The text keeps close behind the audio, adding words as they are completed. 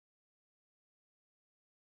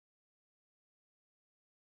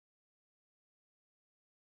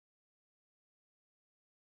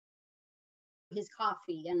his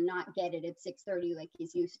coffee and not get it at 6:30 like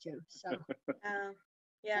he's used to. So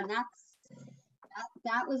yeah, and that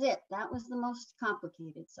was it. That was the most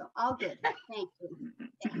complicated. So all good. Thank you.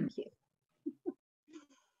 Thank you.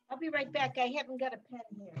 I'll be right back. I haven't got a pen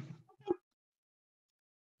here. Okay.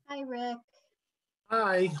 Hi, Rick.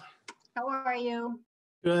 Hi. How are you?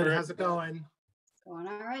 Good. How's it going? It's going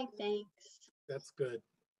all right, thanks. That's good.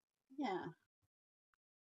 Yeah.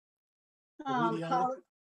 Are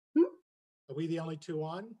we the only two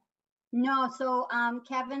on? No, so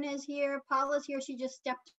Kevin is here, Paula's here, she just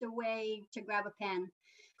stepped away to grab a pen.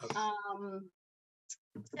 Okay.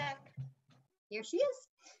 Here she is.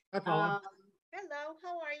 Hi, Paula. Hello,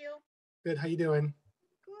 how are you? Good. How you doing?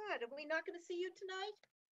 Good. Are we not going to see you tonight?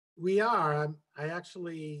 We are. I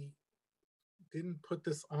actually didn't put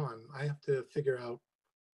this on. I have to figure out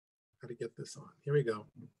how to get this on. Here we go.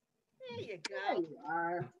 There you go. There you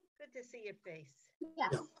are. Good to see your face. Yes,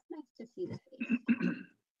 Yeah. Nice to see the face.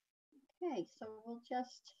 Okay, so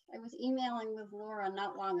I was emailing with Laura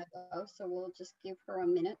not long ago, so we'll just give her a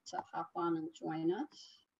minute to hop on and join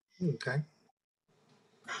us. Okay.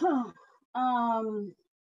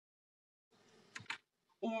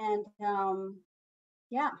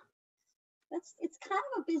 Yeah, it's kind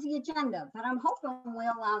of a busy agenda, but I'm hoping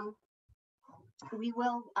we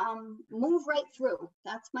will move right through.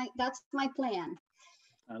 That's my plan.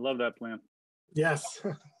 I love that plan. Yes.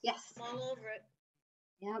 Yes. I'm all over it.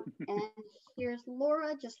 Yep. And here's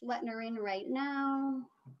Laura, just letting her in right now.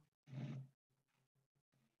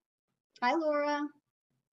 Hi, Laura.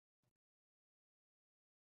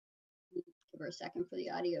 Give her a second for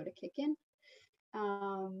the audio to kick in.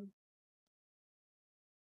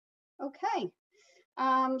 Okay.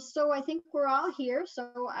 So I think we're all here,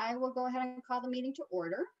 so I will go ahead and call the meeting to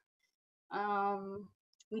order.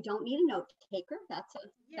 We don't need a note taker. That's a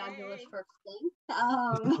fabulous first thing.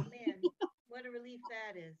 Oh man, what a relief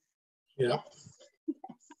that is. Yeah. Yes.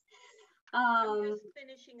 Yes. I'm just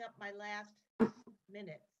finishing up my last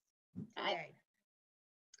minutes today.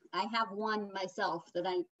 I have one myself that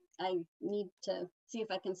I need to see if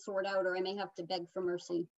I can sort out, or I may have to beg for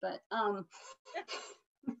mercy. But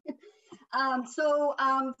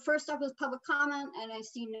first up is public comment, and I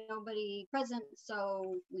see nobody present,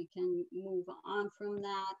 so we can move on from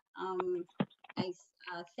that. I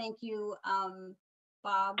thank you,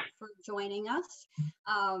 Bob, for joining us.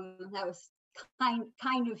 That was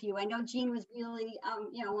kind of you. I know Jean was really,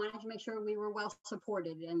 wanted to make sure we were well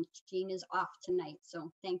supported, and Jean is off tonight,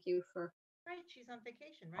 so thank you for. Right, she's on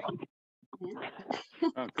vacation, right? Yeah.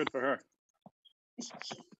 Oh, good for her. Yes.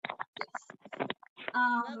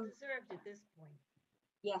 Well deserved at this point.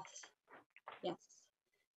 Yes. Yes.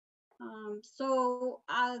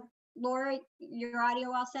 Laura, your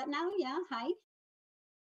audio all set now? Yeah. Hi.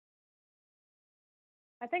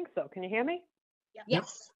 I think so. Can you hear me? Yep.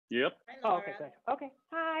 Yes. Yep. Hi, Oh, Laura. okay, good. Okay.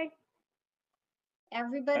 Hi.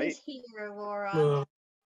 Everybody's here, Laura. Well,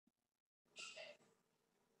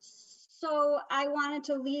 So I wanted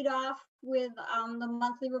to lead off with the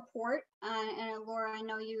monthly report. And Laura, I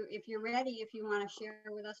know if you're ready, if you want to share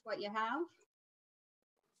with us what you have.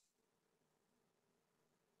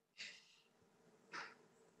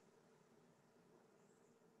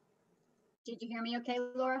 Did you hear me okay,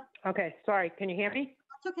 Laura? Okay, sorry. Can you hear me?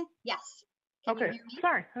 That's okay. Yes. Can you Okay, hear me?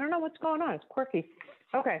 sorry. I don't know what's going on. It's quirky.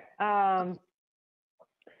 Okay.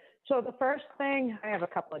 So the first thing, I have a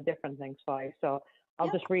couple of different things for you. So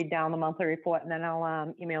I'll just read down the monthly report, and then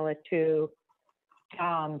I'll email it to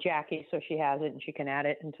Jackie so she has it and she can add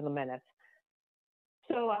it into the minutes.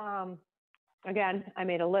 So again, I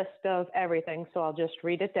made a list of everything, so I'll just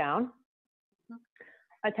read it down.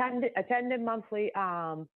 Attended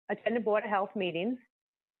Board of Health meetings,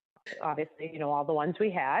 obviously, all the ones we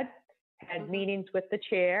had meetings with the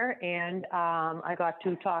chair, and I got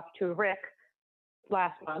to talk to Rick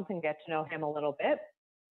last month and get to know him a little bit.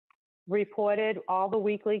 Reported all the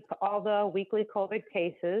weekly COVID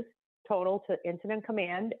cases total to Incident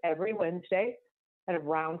Command every Wednesday at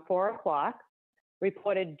around 4 o'clock.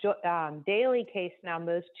 Reported daily case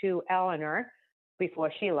numbers to Eleanor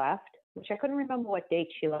before she left, which I couldn't remember what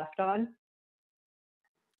date she left on.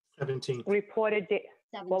 17th. Reported,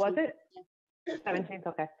 17th. what was it? Yeah. 17th,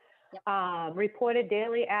 okay. Yep. Reported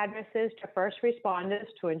daily addresses to first responders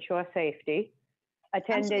to ensure safety.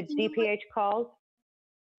 Attended DPH calls.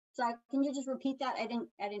 Sorry, can you just repeat that? I didn't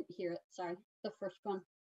hear it. Sorry, the first one.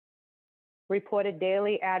 Reported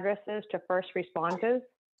daily addresses to first responders.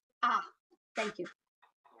 Ah, thank you.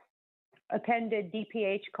 Attended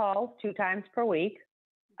DPH calls 2 times per week.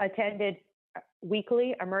 Attended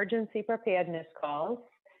weekly emergency preparedness calls.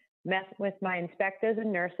 Met with my inspectors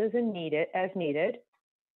and nurses as needed.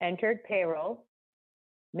 entered payroll,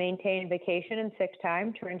 maintained vacation and sick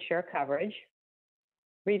time to ensure coverage,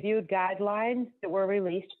 reviewed guidelines that were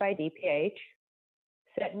released by DPH,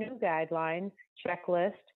 set new guidelines,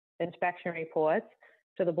 checklist, inspection reports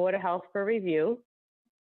to the Board of Health for review,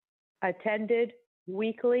 attended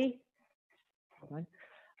weekly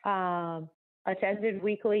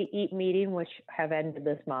EAT meeting, which have ended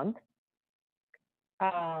this month,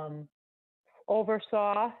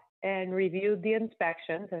 oversaw and reviewed the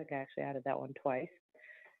inspections. I think I actually added that one twice.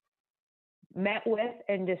 Met with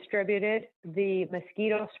and distributed the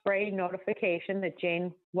mosquito spray notification that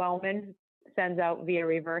Jane Wellman sends out via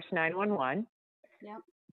reverse 911. Yep.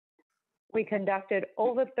 We conducted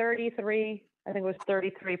over 33, I think it was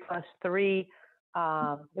 33 plus 3. It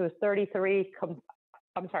was 33, it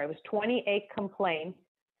was 28 complaints,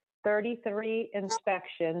 33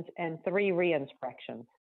 inspections, and 3 re-inspections.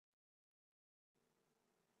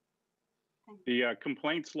 The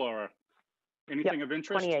complaints, Laura, anything of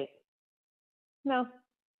interest? 28. No.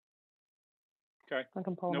 Okay. I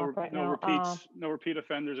can pull them No, up right no now. repeats, no repeat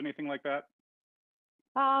offenders, anything like that?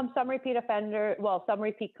 Some repeat offender, well, some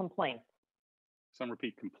repeat complaints. Some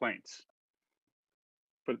repeat complaints.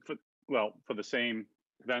 For the same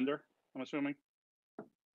vendor, I'm assuming?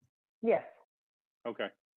 Yes. Okay.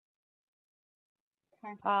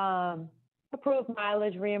 Approved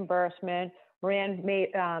mileage reimbursement, ran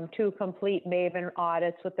 2 complete MAVEN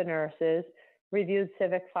audits with the nurses, reviewed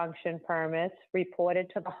civic function permits, reported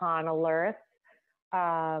to the HAN alerts,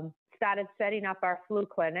 started setting up our flu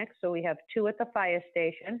clinics. So we have 2 at the fire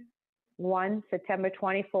station, one September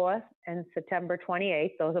 24th and September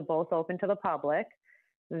 28th. Those are both open to the public.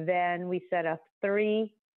 Then we set up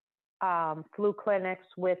 3 flu clinics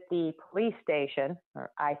with the police station,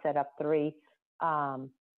 or I set up 3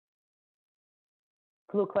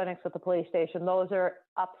 flu clinics with the police station. Those are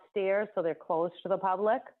upstairs, so they're closed to the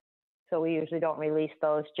public. So we usually don't release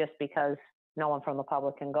those just because no one from the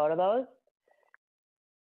public can go to those.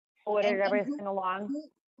 Ordered everything along.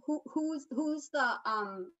 Who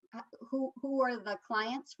are the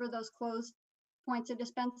clients for those closed points of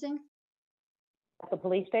dispensing? The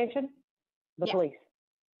police station? The Yeah. police.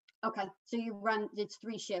 Okay, so you run, it's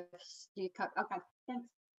 3 shifts. Do you cut? Okay, thanks.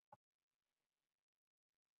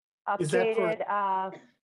 Is that for- Updated,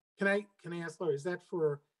 Can I ask Laura, is that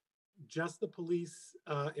for just the police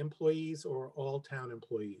employees or all town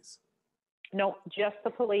employees? no, just the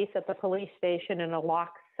police at the police station in a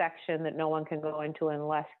locked section that no one can go into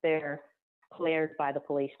unless they're cleared by the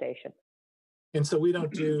police station. And so we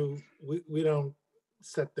don't we don't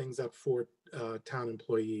set things up for town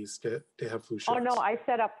employees to have flu shots? Oh, no, I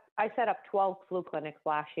set up 12 flu clinics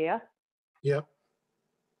last year. Yep.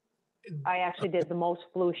 I actually did the most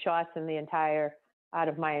flu shots out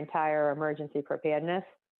of my entire emergency preparedness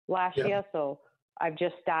last Yeah. year. So I've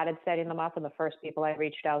just started setting them up, and the first people I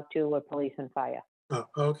reached out to were police and fire. Oh,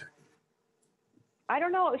 okay. I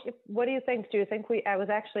don't know. What do you think? Do you think I was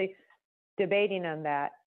actually debating on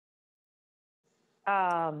that.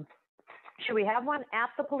 Should we have one at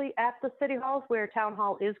the city halls where town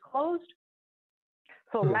hall is closed?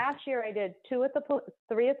 So last year I did 3 at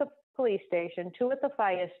the police station, 2 at the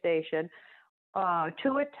fire station,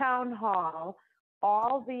 2 at town hall,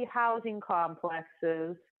 all the housing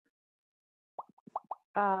complexes,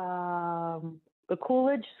 the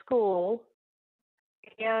Coolidge School,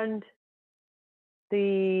 and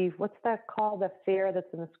what's that called? The fair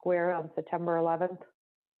that's in the square on September 11th?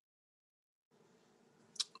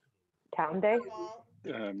 Town Day?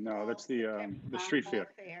 No, that's the street fair.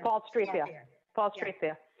 Fall Street Fair. Fall Street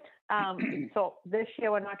Fair. So this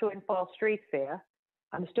year we're not doing Fall Street Fair.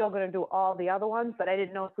 I'm still going to do all the other ones, but I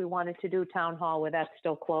didn't know if we wanted to do Town Hall where that's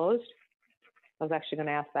still closed. I was actually going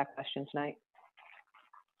to ask that question tonight.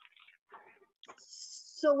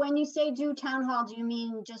 So when you say do town hall, do you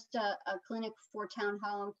mean just a clinic for town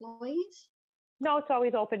hall employees? No, it's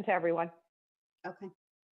always open to everyone. Okay.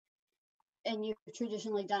 And you've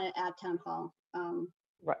traditionally done it at town hall?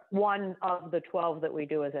 Right. One of the 12 that we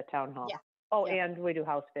do is at Town Hall. Yeah. Oh, Yeah. and we do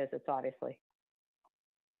house visits, obviously.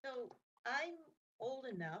 So I'm old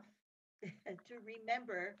enough to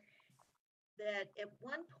remember that at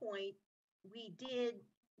one point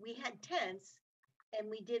we had tents and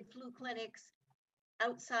we did flu clinics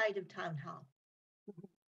outside of town hall.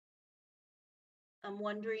 I'm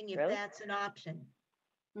wondering if Really? that's an option.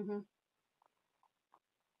 Mm-hmm.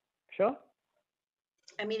 Sure.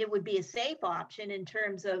 I mean, it would be a safe option in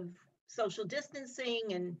terms of social distancing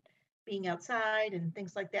and being outside and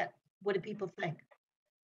things like that. What do people think?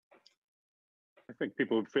 I think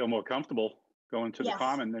people would feel more comfortable going to the Yes.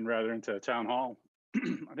 common than rather into town hall. I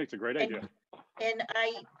think it's a great idea. And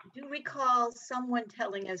I do recall someone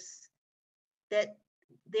telling us that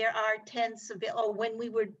there are tents available, when we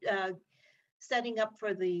were setting up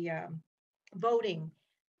for the voting.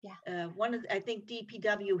 Yeah. I think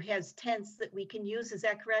DPW has tents that we can use. Is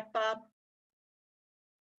that correct, Bob?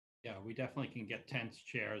 Yeah, we definitely can get tents,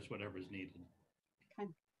 chairs, whatever's needed.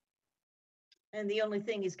 And the only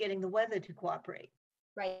thing is getting the weather to cooperate.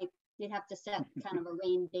 Right, you'd have to set kind of a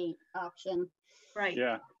rain date option, Right.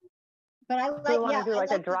 Yeah, but I Do we like, want yeah, to do I like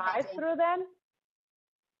a like that idea. drive-through then?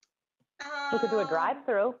 We could do a Um,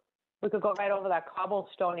 drive-through. We could go right over that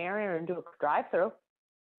cobblestone area and do a drive-through.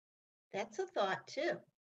 That's a thought too.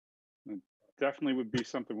 definitely would be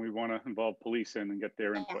something we want to involve police in and get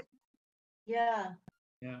their input. Yeah.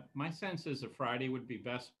 Yeah, my sense is a Friday would be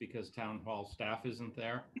best because town hall staff isn't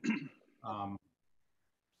there.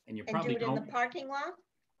 And you And do probably it in the don't, parking lot?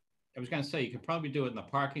 I was gonna say, you could probably do it in the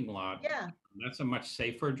parking lot. Yeah. That's a much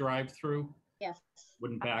safer drive-through. Yes,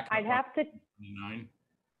 Wouldn't back up. I'd have to, 29.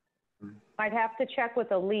 I'd have to check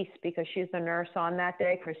with Elise because she's the nurse on that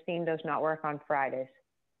day. Christine does not work on Fridays.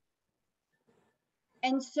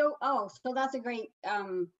 and so, so that's a great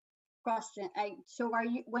question. So are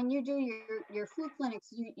you, when you do your food clinics,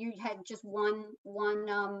 you had just one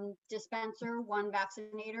dispenser, one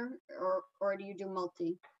vaccinator, or do you do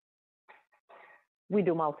multi? We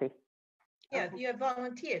do multi. Yeah, Okay. you have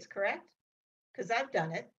volunteers, correct? Because I've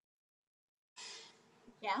done it.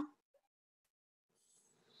 Yeah,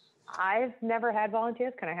 I've never had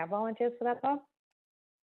volunteers. Can I have volunteers for that, Bob?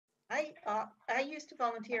 I used to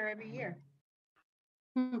volunteer every year.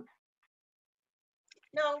 Hmm.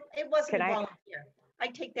 No, it wasn't Can a I- volunteer. I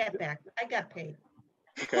take that back. I got paid.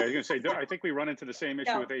 Okay, I was gonna say, I think we run into the same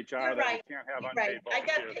issue No, with HR you're that right. we can't have You're unpaid right. I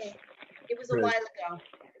got volunteers. paid. It was a Right. while ago.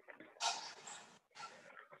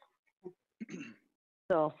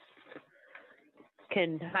 So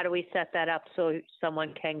how do we set that up so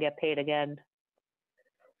someone can get paid again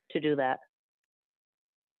to do that?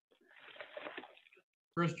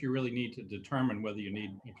 First, you really need to determine whether you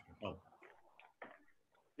need extra help.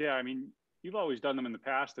 Yeah, I mean, you've always done them in the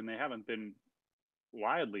past and they haven't been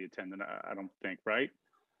widely attended, I don't think, right?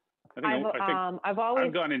 I think I've always,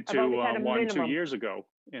 I've gone into always had a one 2 minimum. years ago,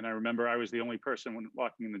 and I remember I was the only person when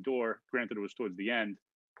walking in the door. Granted, it was towards the end.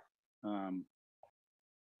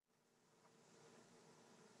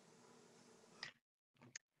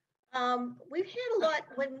 We've had a lot,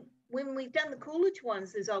 when we've done the Coolidge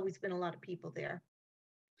ones, there's always been a lot of people there.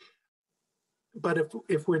 But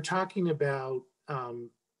if we're talking about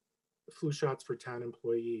flu shots for town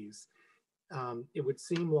employees, it would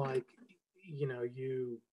seem like,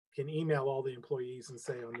 you can email all the employees and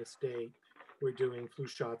say on this date, we're doing flu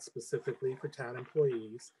shots specifically for town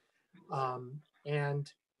employees.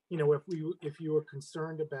 And, if you were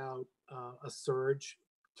concerned about a surge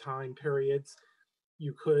time periods,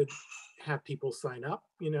 you could have people sign up,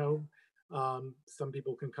 some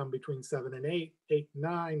people can come between 7 and 8, 8 and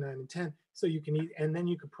 9, 9 and 10. So you can eat, and then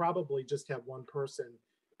you could probably just have one person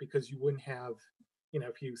because you wouldn't have,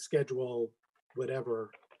 if you schedule whatever,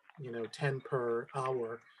 10 per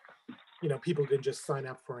hour, people can just sign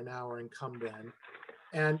up for an hour and come then.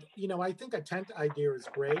 And, I think a tent idea is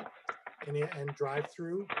great and drive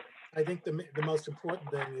through. I think the most important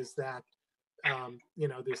thing is that,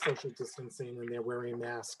 there's social distancing and they're wearing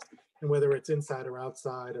masks, and whether it's inside or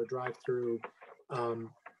outside or drive through,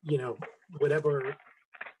 whatever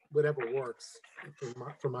works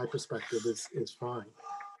from my perspective is fine.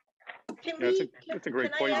 Can Yeah, we? that's a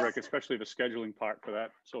great can I point, ask- Rick, especially the scheduling part for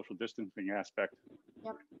that social distancing aspect.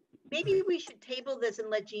 Maybe we should table this and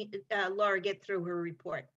let Laura get through her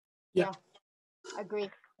report. agree.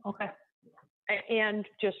 Okay. And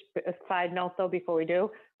just a side note though, before we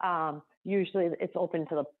do, usually it's open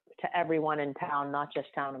to everyone in town, not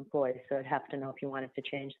just town employees. So I'd have to know if you wanted to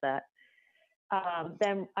change that.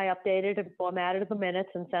 Then I updated and formatted the minutes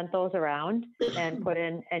and sent those around and put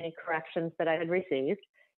in any corrections that I had received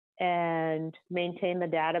and maintained the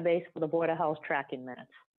database for the Board of Health tracking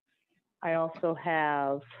minutes. I also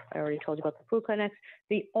have, I already told you about the food clinics.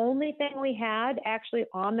 The only thing we had actually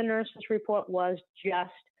on the nurse's report was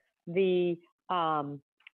just the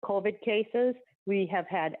COVID cases. We have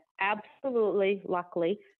had absolutely,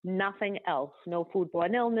 luckily, nothing else. No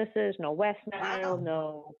foodborne illnesses, no West Nile, Wow.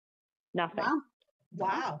 no, nothing.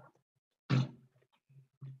 Wow, Wow.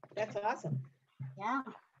 That's awesome. yeah.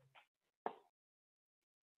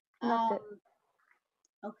 That's it.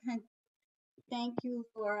 Okay, thank you,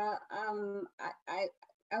 Laura.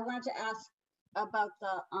 I wanted to ask about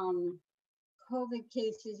the COVID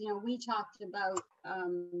cases. We talked about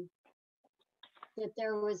that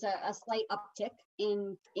there was a slight uptick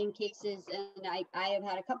in cases, and I have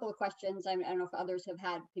had a couple of questions. I don't know if others have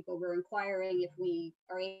had. People were inquiring if we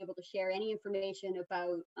are able to share any information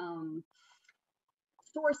about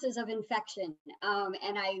sources of infection.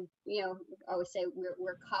 And I, always say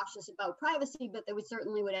we're cautious about privacy, but we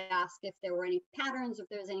certainly would ask if there were any patterns, if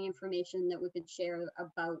there's any information that we could share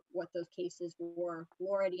about what those cases were.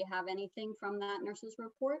 Laura, do you have anything from that nurse's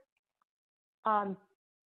report?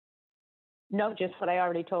 No, just what I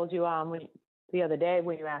already told you the other day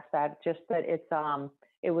when you asked that, just that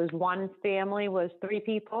it was one family was 3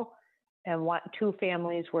 people and 2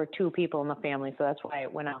 families were 2 people in the family. So that's why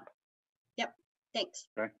it went up. Yep. Thanks.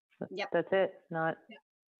 Okay. Yep. That's it. Not.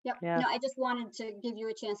 Yep. Yeah. No, I just wanted to give you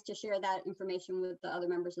a chance to share that information with the other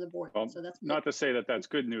members of the board. Well, So that's good. not to say that that's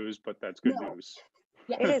good news, but that's good No. news.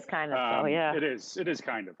 Yes. It is kind of so, yeah. It is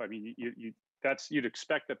kind of. I mean, you'd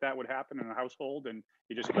expect that would happen in a household, and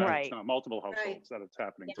you just Right. it's not multiple households Right. that it's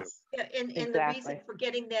happening to. Yes. Yeah, and the Exactly. reason for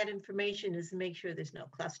getting that information is to make sure there's no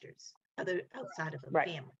clusters outside of the Right.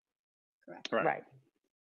 family. Correct. Right.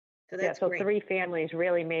 So Yeah. that's So great. 3 families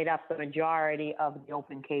really made up the majority of the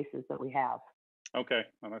open cases that we have. Okay,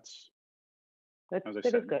 well, that's, That as I that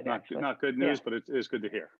is said, good, actually. not good news, but it is good to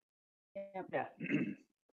hear. Yep. Yeah.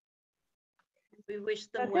 We wish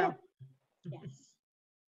them That's well. it. Yes.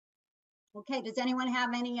 Okay, does anyone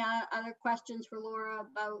have any other questions for Laura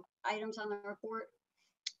about items on the report?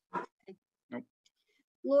 Okay. Nope.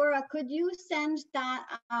 Laura, could you send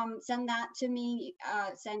that to me,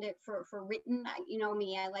 send it for written? You know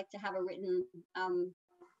me, I like to have a written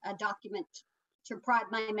a document to prod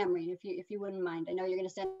my memory, if you wouldn't mind. I know you're going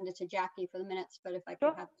to send it to Jackie for the minutes, but if I could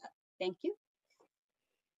Sure. have that, thank you.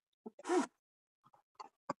 Okay.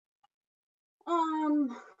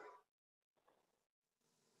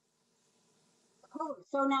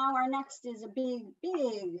 So now our next is a big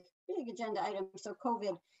agenda item. So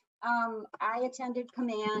COVID. I attended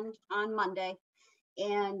command on Monday,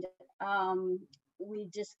 and we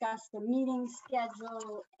discussed the meeting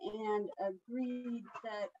schedule and agreed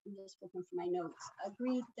that, I'm just looking for my notes,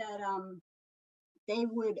 agreed that they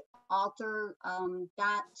would alter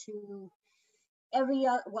that to every,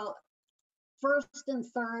 first and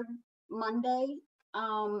third Monday.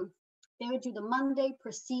 They would do the Monday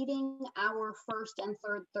preceding our first and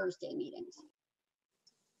third Thursday meetings.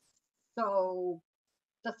 So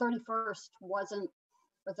the 31st wasn't,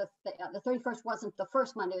 or the 31st wasn't the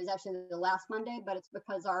first Monday, it was actually the last Monday, but it's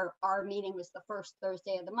because our meeting was the first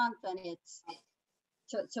Thursday of the month, and it's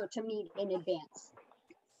to meet in advance.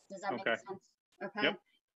 Does that make Okay. sense? Okay. Yep.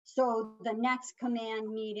 So the next command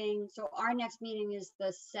meeting, so our next meeting is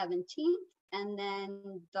the 17th, and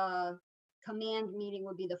then the command meeting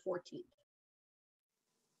would be the 14th.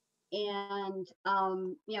 And,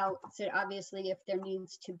 so obviously if there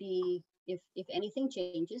needs to be, if anything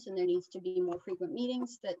changes and there needs to be more frequent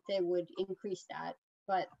meetings, that they would increase that.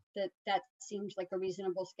 But that seems like a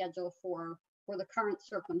reasonable schedule for the current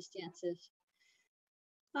circumstances.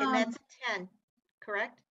 And that's at 10,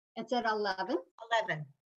 correct? It's at 11. 11.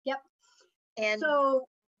 Yep. And So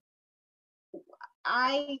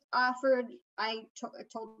I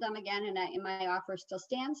told them again, and my offer still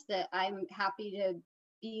stands, that I'm happy to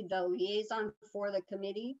be the liaison for the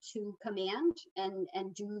committee to command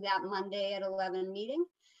and do that Monday at 11 meeting.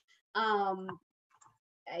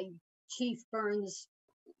 Chief Burns,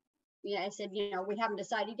 I said, we haven't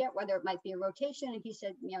decided yet whether it might be a rotation, and he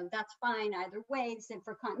said, that's fine either way. He said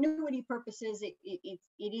for continuity purposes, it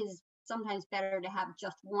is sometimes better to have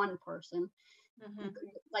just one person.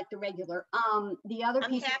 Like the regular. The other I'm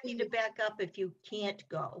piece. happy to back up if you can't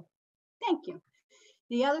go. Thank you.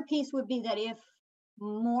 The other piece would be that if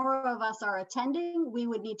more of us are attending, we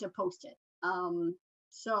would need to post it.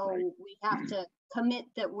 So Right. we have to commit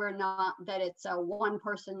that that it's a one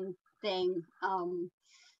person thing,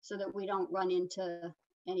 so that we don't run into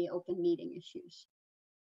any open meeting issues.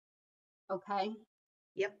 Okay.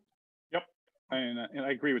 Yep. And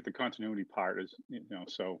I agree with the continuity part is,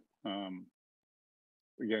 so,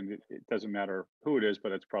 again, it doesn't matter who it is,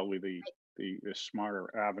 but it's probably the smarter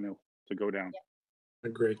avenue to go down.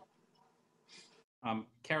 Agree.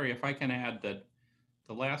 Carrie, if I can add that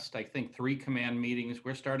the last, I think, 3 command meetings,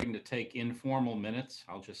 we're starting to take informal minutes.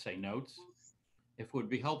 I'll just say notes. If it would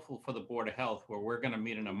be helpful for the Board of Health, where we're going to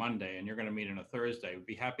meet on a Monday and you're going to meet on a Thursday, we'd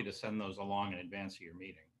be happy to send those along in advance of your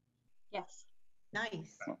meeting. Yes.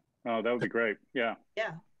 Nice. Oh, that would be great. Yeah,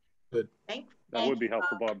 Yeah. Good. that would be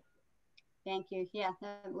helpful, Bob. Thank you. Yeah,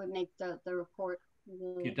 that would make the report.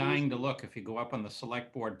 If you're dying to look, if you go up on the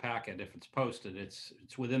select board packet, if it's posted, it's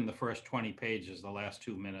within the first 20 pages, the last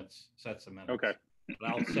 2 minutes, sets of minutes. Okay. But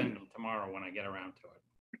I'll send them tomorrow when I get around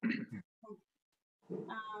to it.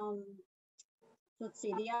 Let's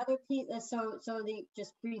see, the other piece,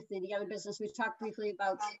 just briefly, the other business, we talked briefly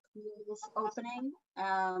about schools opening.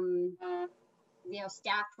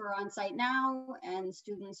 Staff are on site now and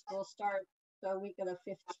students will start the week of the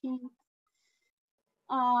 15th.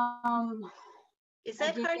 Is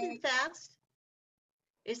that hard and fast?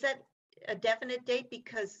 Is that a definite date?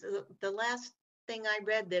 Because the last thing I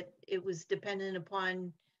read that it was dependent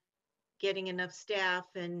upon getting enough staff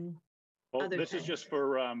and Well, other this is things. just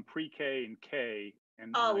for pre-K and K.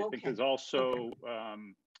 And Oh, I think okay. there's also,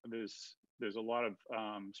 there's a lot of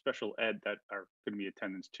special ed that are going to be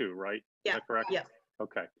attendance too, right? Yeah. Is that correct? Yeah.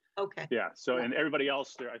 Okay. Okay. Yeah. So, and everybody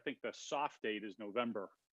else there, I think the soft date is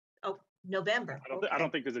November. Oh, November. I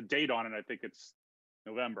don't think there's a date on it. I think it's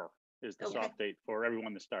November is the Okay. soft date for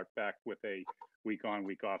everyone to start back with a week on,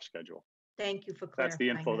 week off schedule. Thank you for That's the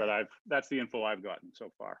clarifying info that's the info I've gotten so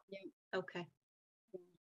far. Okay.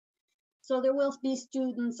 So there will be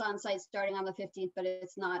students on site starting on the 15th, but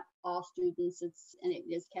it's not all students. And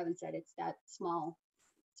as Kevin said, it's that small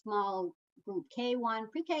group K1,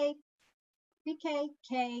 pre-K,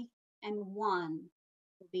 K, and 1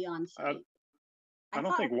 will be on site. I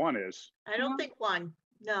don't think 1 is. I don't think 1.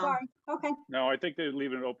 No. Sorry. Okay. No, I think they're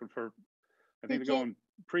leaving it open for, I think they're going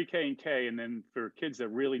pre-K and K, and then for kids that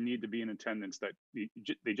really need to be in attendance, that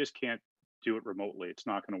they just can't do it remotely. It's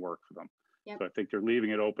not going to work for them. Yep. So I think they're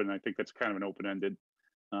leaving it open. I think that's kind of an open-ended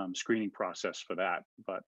screening process for that.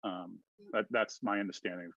 But that's my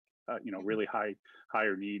understanding. Really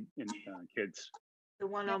higher need in kids. The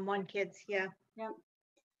one-on-one kids. Yeah. Yep.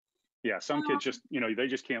 Yeah. Some kids just, they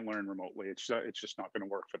just can't learn remotely. It's just not going to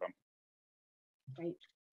work for them.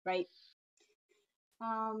 Right.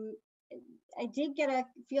 I did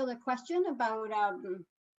field a question about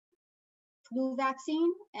flu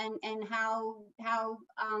vaccine and how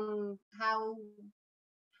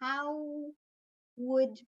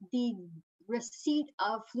would the receipt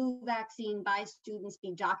of flu vaccine by students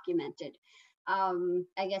be documented?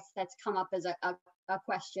 I guess that's come up as a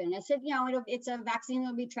question. I said, it's a vaccine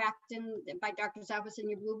that'll be tracked by doctor's office in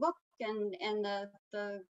your blue book, and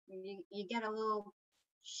you get a little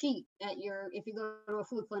sheet if you go to a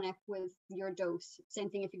flu clinic with your dose. Same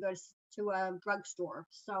thing if you go to a drugstore.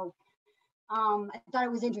 So I thought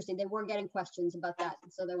it was interesting. They were getting questions about that,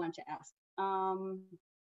 so they wanted to ask. And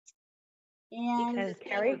because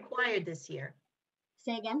it's required this year.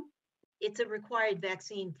 Say again? It's a required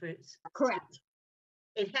vaccine for. Correct.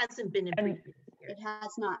 It hasn't been in previous years. It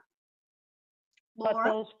has not. But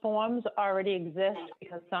Laura? those forms already exist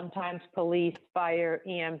because sometimes police, fire,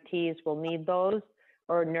 EMTs will need those,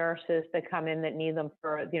 or nurses that come in that need them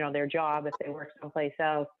for, their job if they work someplace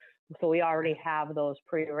else. So we already have those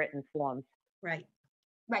pre-written forms. Right.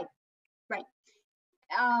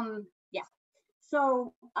 Yeah.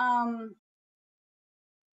 So,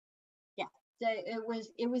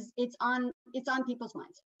 it's on people's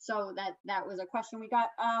minds. So that was a question we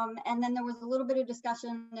got. And then there was a little bit of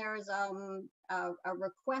discussion. There's a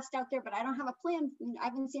request out there, but I don't have a plan. I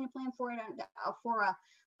haven't seen a plan for it, for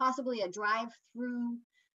possibly a drive-through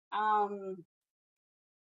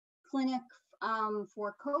clinic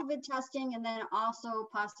for COVID testing, and then also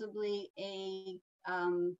possibly a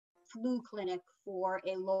flu clinic for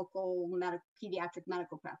a local pediatric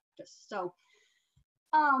medical practice. So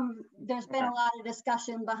there's been a lot of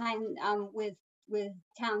discussion behind with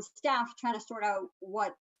town staff trying to sort out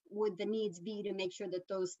what would the needs be to make sure that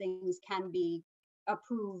those things can be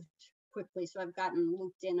approved quickly. So I've gotten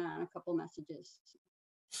looped in on a couple messages.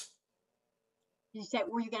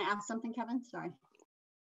 Were you going to ask something, Kevin? Sorry.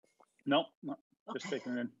 No, just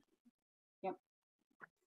taking it in. Yep.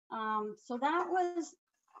 So that was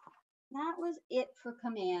it for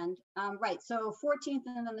command. Right. So 14th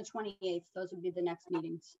and then the 28th, those would be the next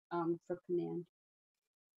meetings for command.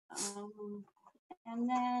 And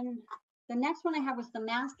then the next one I have was the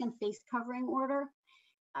mask and face covering order.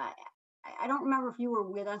 I don't remember if you were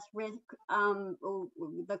with us, Rick.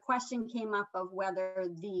 The question came up of whether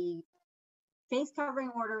the face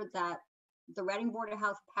covering order that the Reading Board of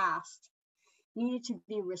Health passed needed to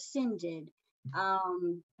be rescinded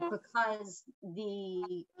because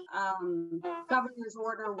the governor's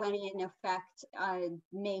order went in effect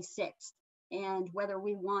May 6th, and whether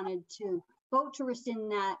we wanted to vote to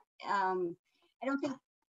rescind that. I don't think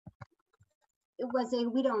it was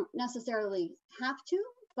we don't necessarily have to,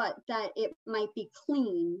 but that it might be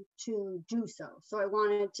clean to do so. So I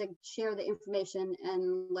wanted to share the information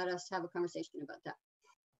and let us have a conversation about that.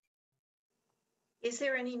 Is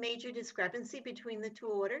there any major discrepancy between the two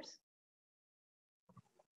orders?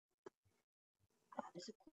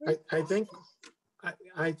 I think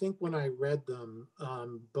when I read them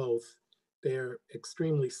both, they're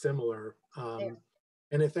extremely similar. There.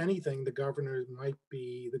 And if anything, the governor's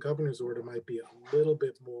order might be a little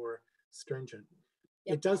bit more stringent.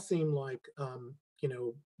 Yep. It does seem like,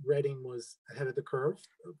 Reading was ahead of the curve,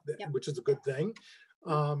 Yep. which is a good thing,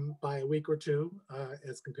 by a week or two,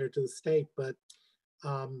 as compared to the state. But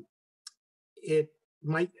I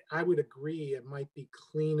would agree, it might be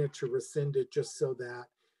cleaner to rescind it just so that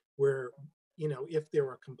if there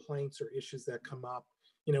are complaints or issues that come up,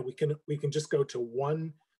 we can just go to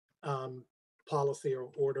one policy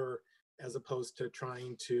or order, as opposed to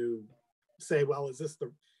trying to say, well, is this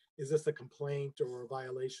a complaint or a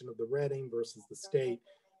violation of the Reading versus the state,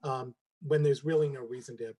 when there's really no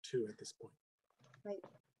reason to have two at this point. Right.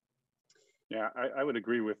 Yeah, I would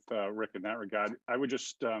agree with Rick in that regard. I would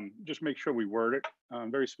just make sure we word it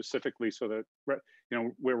very specifically so that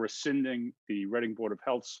we're rescinding the Reading Board of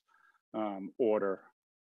Health's order,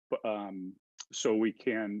 so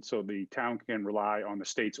the town can rely on the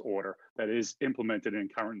state's order that is implemented and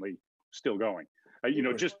currently still going. I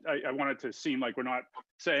want it to seem like we're not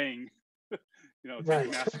saying,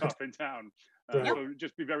 take masks off in town. So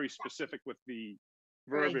just be very specific with the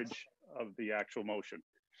verbiage of the actual motion.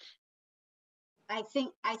 I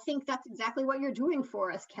think that's exactly what you're doing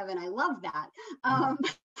for us, Kevin. I love that.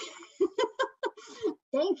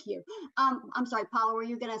 Thank you. I'm sorry, Paula, were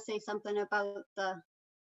you going to say something about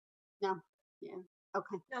no? Yeah.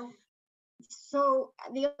 Okay. No. So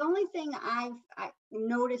the only thing I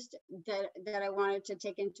noticed that I wanted to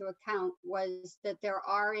take into account was that there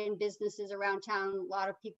are in businesses around town, a lot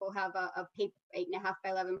of people have a paper 8.5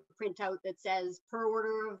 by 11 printout that says, per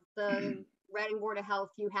order of the Reading Board of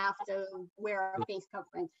Health, you have to wear a face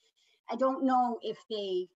covering. I don't know if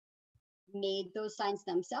they made those signs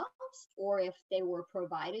themselves or if they were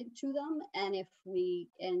provided to them, and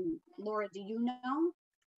Laura, do you know?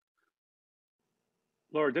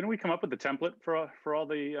 Laura, didn't we come up with the template for all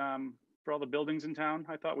the buildings in town?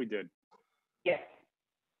 I thought we did. Yes.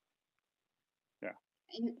 Yeah.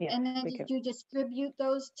 And then did you distribute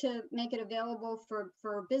those to make it available for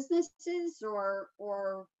businesses or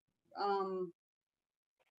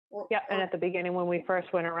yeah, and at the beginning when we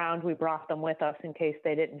first went around, we brought them with us in case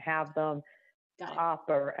they didn't have them up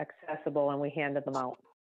or accessible, and we handed them out.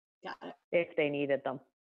 Got it. If they needed them.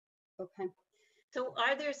 Okay. So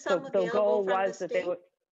are there some available the goal from was the that they state? would.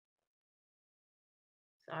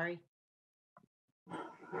 Sorry.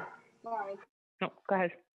 No, go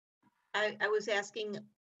ahead. I was asking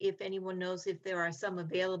if anyone knows if there are some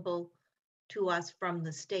available to us from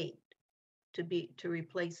the state to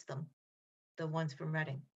replace them, the ones from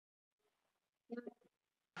Reading.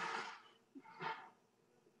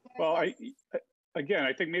 Well, I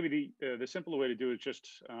think maybe the simpler way to do it is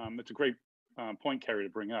just, it's a great point, Carrie, to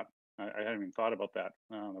bring up. I hadn't even thought about that.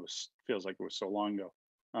 Feels like it was so long ago.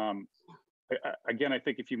 I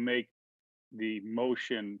think if you make the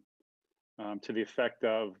motion to the effect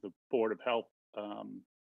of the Board of Health,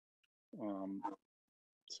 something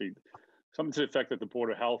to the effect that the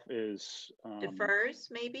Board of Health is defers,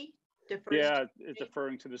 maybe? Defers. Yeah, it's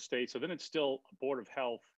deferring to the state. So then it's still a Board of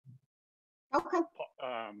Health. Okay.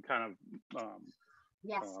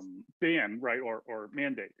 Ban, right, or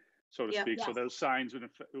mandate, so to speak. Yes. So those signs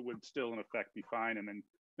would still in effect be fine, and then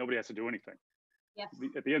nobody has to do anything. Yes.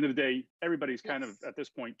 At the end of the day, everybody's kind of at this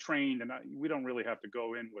point trained, and we don't really have to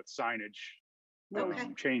go in with signage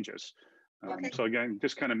changes. So again,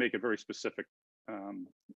 just kind of make it very specific, and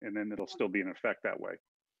then it'll still be in effect that way.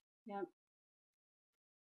 Yeah.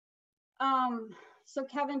 So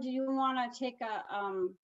Kevin, do you want to take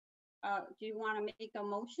do you want to make a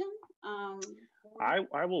motion?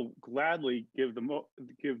 I will gladly give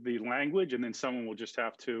the language, and then someone will just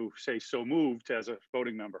have to say so moved as a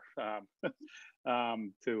voting member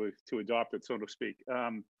to adopt it, so to speak.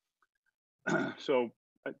 So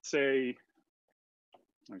I'd say,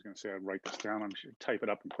 I was going to say I'd write this down. I should type it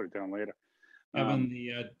up and put it down later. Kevin,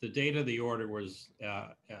 the date of the order was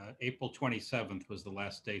April 27th was the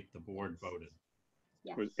last date the board voted.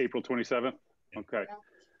 Yes. Was April 27th? Okay.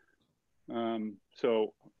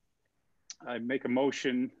 So I make a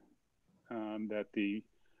motion that the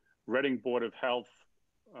Reading Board of Health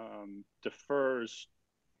defers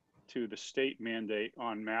to the state mandate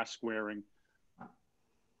on mask wearing.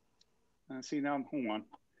 See, now, hold on.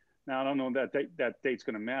 Now I don't know that date's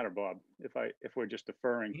going to matter, Bob, if we're just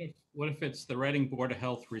deferring. What if it's the Reading Board of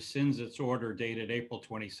Health rescinds its order dated April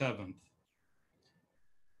 27th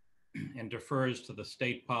and defers to the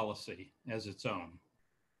state policy as its own?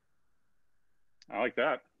 I like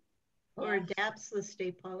that. Or adapts the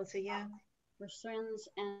state policy, yeah. Rescinds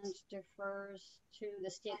and defers to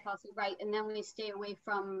the state policy, right? And then we stay away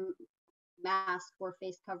from mask or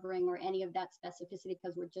face covering or any of that specificity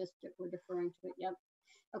because we're deferring to it. Yep.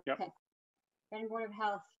 Okay. Yep. Reading Board of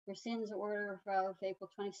Health rescinds order of April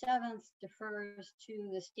 27th, defers to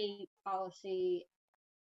the state policy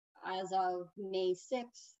as of May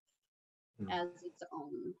 6th as its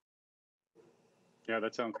own. Yeah,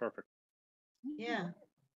 that sounds perfect. Yeah.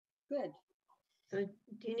 Good. So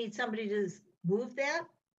do you need somebody to move that?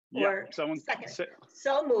 Yeah, Or someone second? say,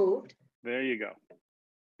 So moved. there you go.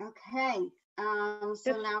 Okay. So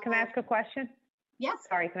Just, now. can I ask a question? Yes.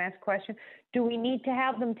 Sorry, can I ask a question? Do we need to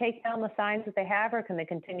have them take down the signs that they have, or can they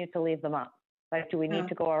continue to leave them up? Like, do we need No.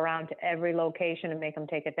 to go around to every location and make them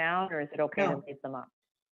take it down, or is it okay to No. leave them up?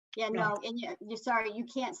 Yeah, No. no, and you're sorry, you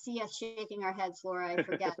can't see us shaking our heads, Laura, I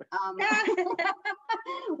forget.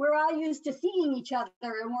 We're all used to seeing each other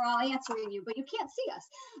and we're all answering you, but you can't see us.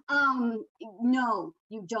 No,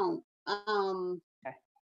 you don't. Okay.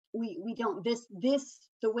 We don't,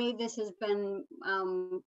 the way this has been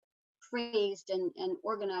phrased and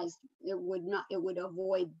organized, it would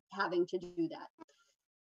avoid having to do that.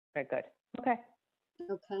 Very good. Okay.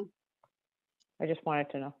 Okay. I just wanted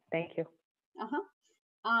to know. Thank you.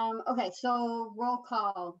 Okay, so roll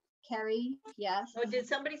call. Carrie, yes. Oh, did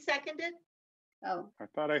somebody second it? Oh, I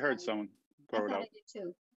thought I heard someone I throw it thought I out. did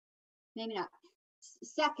too. Maybe not.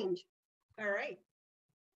 Second. All right.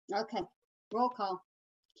 Okay, roll call.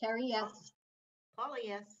 Carrie, yes. Paula,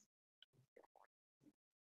 yes.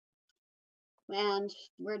 And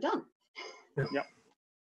we're done. Yep.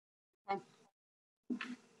 Okay.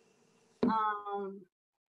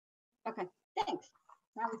 Okay, thanks.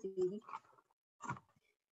 That was easy.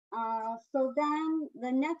 So then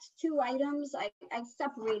the next two items, I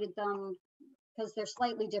separated them because they're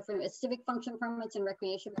slightly different. It's civic function permits and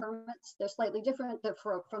recreation permits. They're slightly different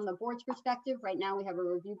from the board's perspective. Right now we have a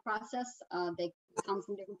review process. They come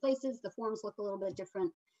from different places. The forms look a little bit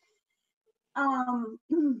different.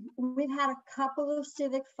 We've had a couple of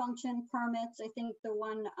civic function permits. I think the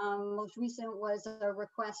one most recent was a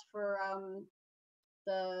request for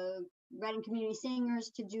the Reading Community Singers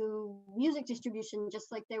to do music distribution,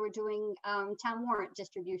 just like they were doing town warrant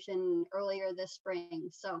distribution earlier this spring.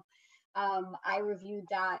 So I reviewed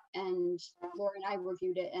that, and Laura and I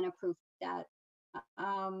reviewed it and approved that.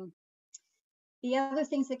 The other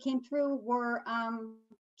things that came through were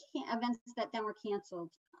events that then were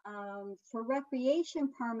canceled. For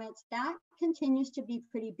recreation permits, that continues to be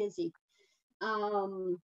pretty busy.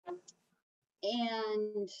 And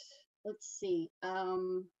let's see, I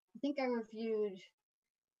think I reviewed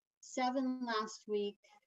 7 last week.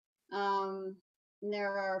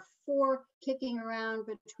 There are 4 kicking around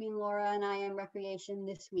between Laura and I and recreation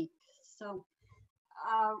this week. So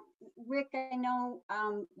Rick, I know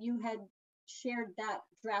you had shared that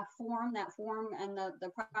draft form, and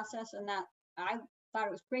the process, and that I thought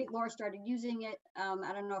it was great. Laura started using it.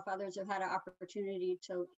 I don't know if others have had an opportunity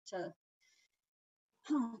to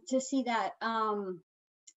see that.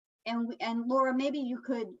 And Laura, maybe you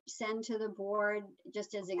could send to the board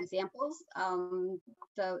just as examples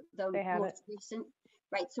the They have most recent,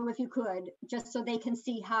 right? So if you could, just so they can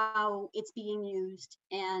see how it's being used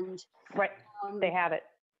and Right. They have it.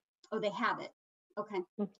 oh, they have it. Okay.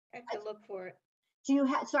 I have to look for it. Do you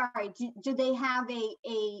have? Sorry. Do they have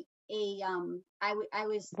I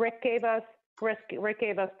was. Rick gave us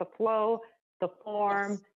the flow, the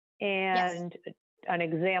form, Yes. and an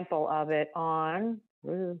example of it on.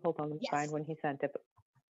 Hold on, let me Yes. find when he sent it.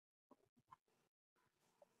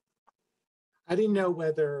 I didn't know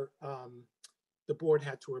whether the board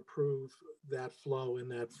had to approve that flow in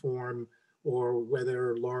that form or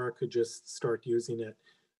whether Laura could just start using it.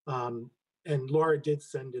 And Laura did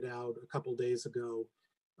send it out a couple days ago.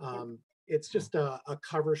 It's just a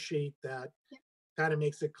cover sheet that kind of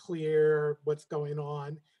makes it clear what's going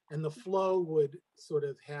on. And the flow would sort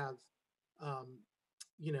of have,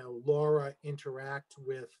 Laura interact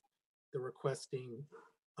with the requesting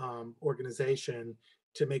organization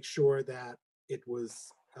to make sure that it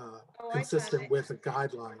was consistent with a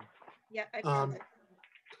guideline. Yeah, I found it.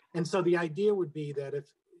 And so the idea would be that if,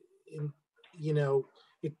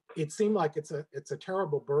 it seemed like it's a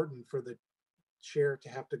terrible burden for the chair to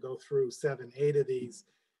have to go through 7, 8 of these.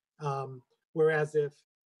 Whereas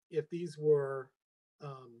if these were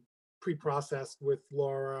pre-processed with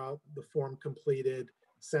Laura, the form completed,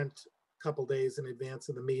 sent a couple days in advance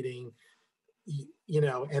of the meeting,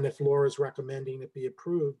 and if Laura's recommending it be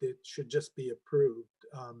approved, it should just be approved.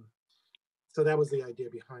 So that was the idea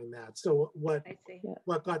behind that. So what I see.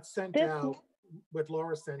 got sent out, what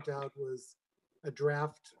Laura sent out was a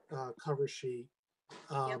draft cover sheet,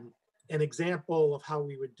 an example of how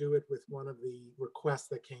we would do it with one of the requests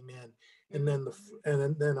that came in. and then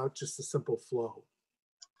then just a simple flow.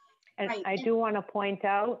 And Right, I and- do want to point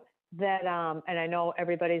out that, and I know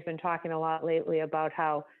everybody's been talking a lot lately about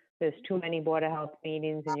how there's too many Board of Health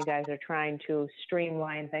meetings and you guys are trying to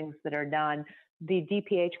streamline things that are done. The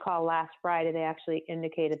DPH call last Friday, they actually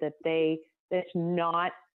indicated that it's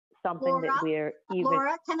not something that we're even.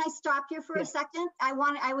 Laura, can I stop you for Yeah. a second? I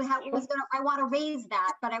want to raise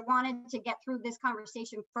that, but I wanted to get through this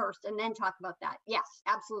conversation first and then talk about that. Yes,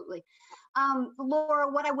 absolutely. Laura,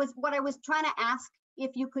 what I was trying to ask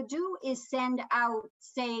if you could do is send out,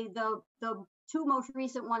 say, the two most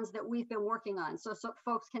recent ones that we've been working on, so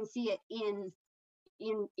folks can see it in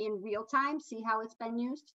real time, see how it's been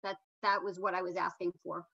used. That was what I was asking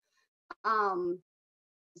for.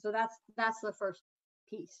 So that's the first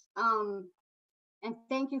piece. And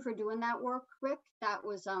thank you for doing that work, Rick. That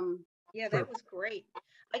was Yeah, that was great.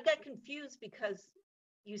 I got confused because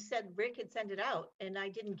you said Rick had sent it out and I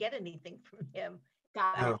didn't get anything from him.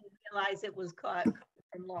 got I it. didn't realize it was caught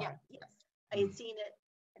from Laura. Yes, I had seen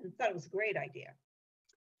it and thought it was a great idea.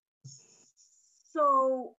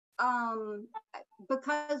 So,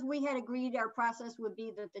 because we had agreed our process would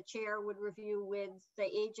be that the chair would review with the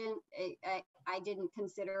agent, I didn't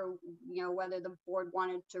consider, whether the board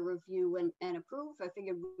wanted to review and approve. I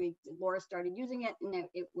figured Laura started using it and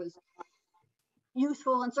it was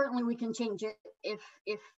useful, and certainly we can change it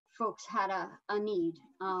if folks had a need.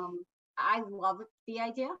 I love the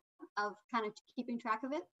idea of kind of keeping track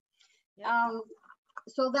of it. Yeah.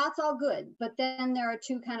 So that's all good, but then there are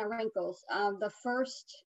two kind of wrinkles. The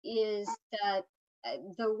first is that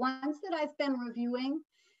the ones that I've been reviewing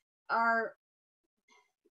are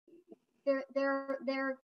they're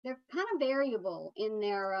kind of variable in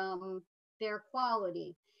their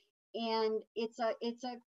quality, and it's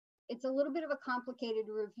a little bit of a complicated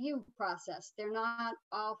review process. They're not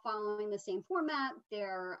all following the same format.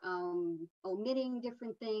 They're omitting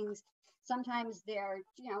different things. Sometimes they're,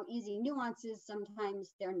 easy nuances.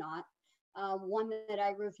 Sometimes they're not. One that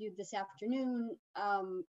I reviewed this afternoon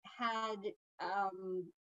had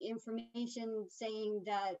information saying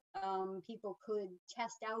that people could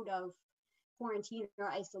test out of quarantine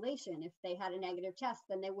or isolation. If they had a negative test,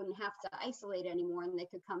 then they wouldn't have to isolate anymore and they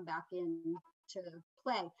could come back in to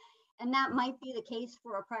play. And that might be the case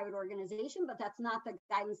for a private organization, but that's not the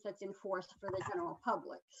guidance that's enforced for the general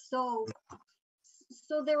public. So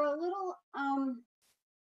they're a little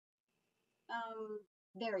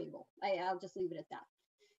variable. I'll just leave it at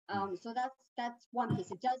that. So that's one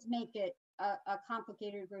piece. It does make it a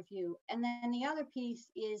complicated review. And then the other piece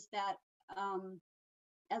is that,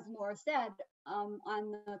 as Laura said,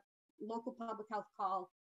 on the local public health call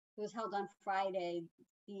that was held on Friday,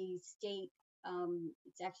 the state,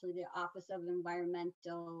 it's actually the Office of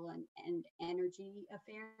Environmental and Energy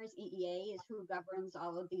Affairs, EEA, is who governs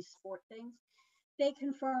all of these sport things. They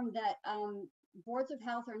confirmed that boards of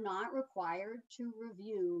health are not required to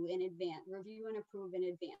review and approve in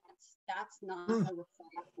advance. That's not a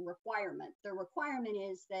requirement. The requirement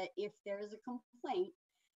is that if there is a complaint,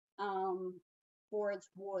 boards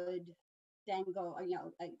would then go,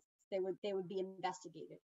 they would be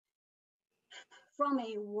investigated. From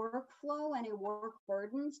a workflow and a work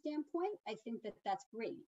burden standpoint, I think that that's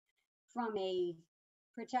great. From a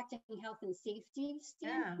protecting health and safety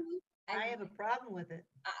standpoint, I have a problem with it.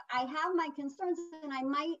 I have my concerns, and I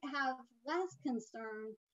might have less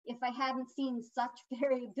concern if I hadn't seen such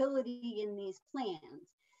variability in these plans.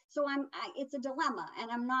 So it's a dilemma,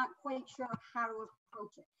 and I'm not quite sure how to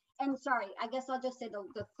approach it. And sorry, I guess I'll just say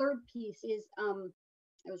the third piece is, I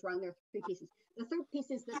was wrong, there are three pieces. The third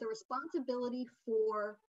piece is that the responsibility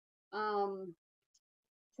for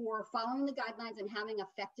following the guidelines and having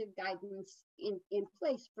effective guidance in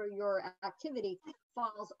place for your activity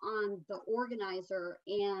falls on the organizer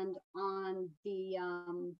and on the,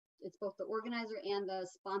 it's both the organizer and the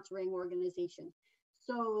sponsoring organization.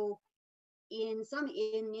 So in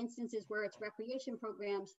instances where it's recreation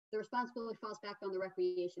programs, the responsibility falls back on the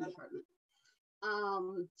recreation department.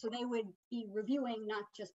 So they would be reviewing, not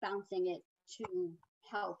just bouncing it to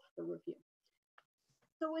health for review.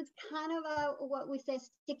 So it's kind of what we say,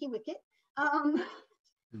 sticky wicket.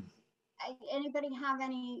 Anybody have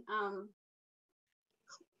any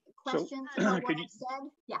questions about what I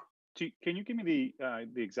said? Yeah. Can you give me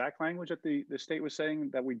the exact language that the state was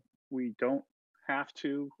saying that we don't have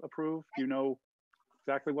to approve? Do you know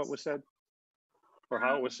exactly what was said or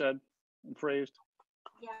how it was said and phrased?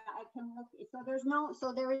 Yeah, I can look.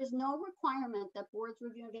 So there is no requirement that boards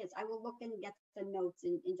review against. I will look and get the notes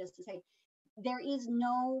in just to say there is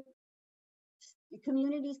no.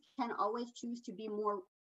 Communities can always choose to be more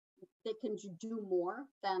they can do more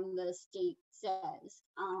than the state says.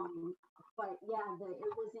 But yeah,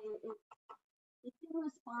 it's in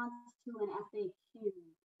response to an FAQ,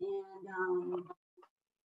 and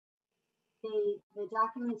the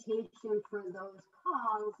documentation for those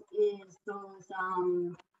calls is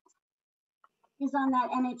is on that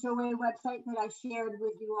NHOA website that I shared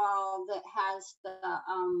with you all that has the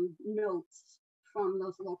notes from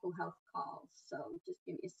those local health calls. So just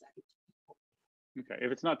give me a second. Okay,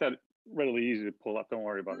 if it's not that readily easy to pull up, don't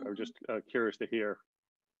worry about it. I was just curious to hear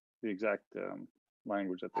the exact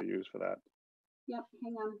language that they use for that. Yep,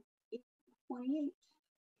 hang on. 828.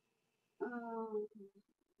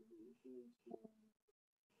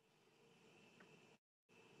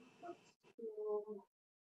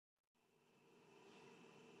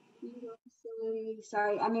 Facility.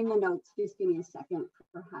 Sorry, I'm in the notes. Just give me a second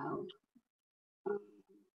for how.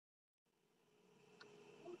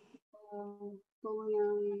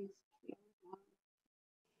 Folios.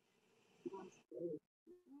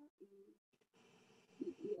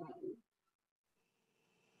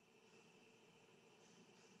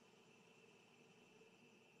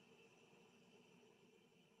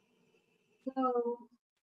 So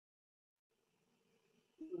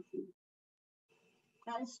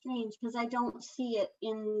that is strange because I don't see it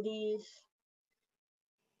in these.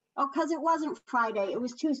 Oh, because it wasn't Friday, it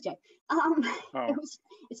was Tuesday. It was,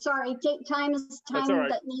 sorry, date time is time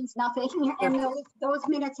that means nothing, and those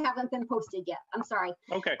minutes haven't been posted yet. I'm sorry.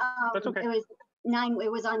 Okay, that's okay.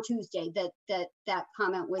 It was on Tuesday that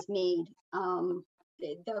comment was made.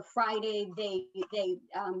 The Friday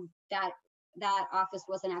that office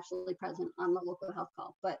wasn't actually present on the local health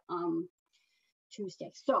call, but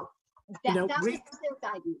Tuesday. So that was their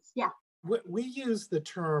guidance. Yeah. We use the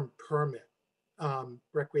term permit.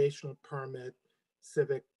 Recreational permit,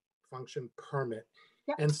 civic function permit.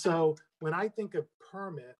 Yep. And so when I think of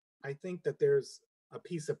permit, I think that there's a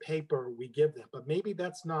piece of paper we give them, but maybe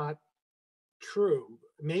that's not true.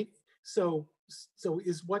 Maybe so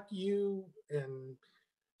is what you and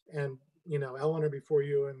you know, Eleanor before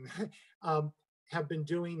you and have been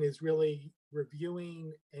doing is really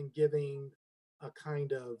reviewing and giving a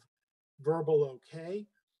kind of verbal okay,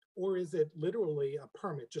 or is it literally a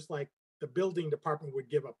permit, just like the building department would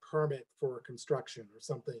give a permit for construction or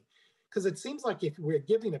something? Because it seems like if we're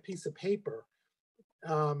giving a piece of paper,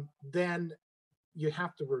 then you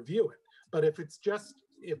have to review it. But if it's just,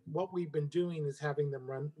 if what we've been doing is having them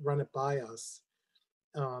run it by us,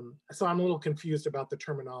 so I'm a little confused about the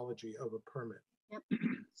terminology of a permit. Yep.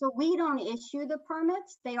 So we don't issue the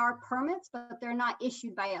permits. They are permits, but they're not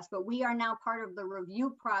issued by us. But we are now part of the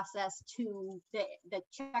review process to the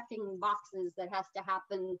checking boxes that has to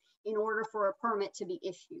happen in order for a permit to be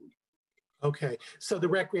issued. Okay, so the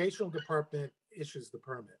recreational department issues the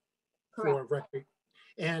permit. Correct. For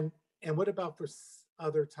and what about for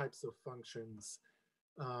other types of functions?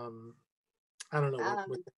 I don't know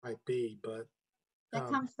what that might be, but that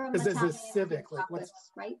comes from the town manager's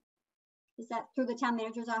office, right? Is that through the town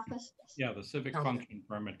manager's office? Yeah, the civic function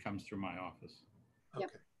permit comes through my office. Okay.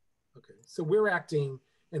 Yep. Okay. So we're acting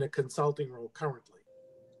in a consulting role currently.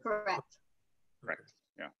 Correct. Correct.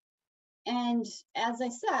 Yeah. And as I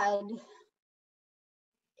said,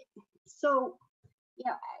 so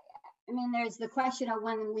yeah, I mean, there's the question of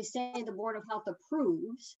when we say the Board of Health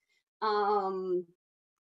approves, and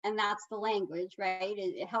that's the language,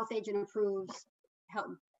 right? Health agent approves,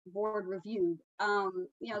 health board reviewed.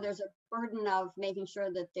 You know, there's a burden of making sure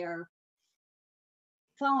that they're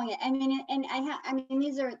following it. I mean, and I mean,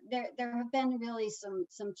 these are there have been really some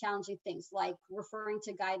challenging things, like referring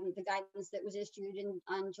to the guidance that was issued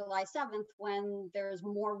on July 7th, when there's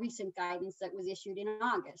more recent guidance that was issued in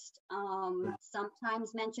August.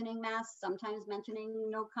 Sometimes mentioning masks, sometimes mentioning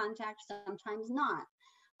no contact, sometimes not.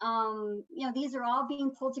 You know, these are all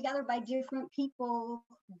being pulled together by different people,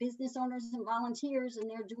 business owners and volunteers, and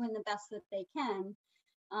they're doing the best that they can.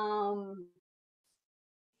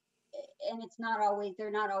 And it's not always,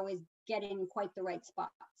 they're not always getting quite the right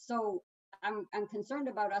spot. So I'm concerned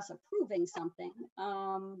about us approving something.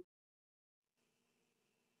 But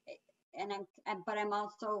I'm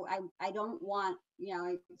also, I don't want, you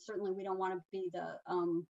know, certainly we don't want to be the,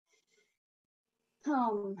 I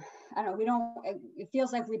don't know, it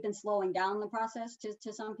feels like we've been slowing down the process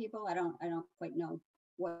to some people. I don't quite know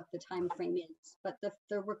what the time frame is, but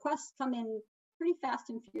the requests come in pretty fast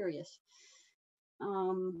and furious.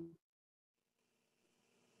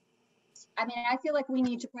 I mean, I feel like we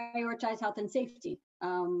need to prioritize health and safety.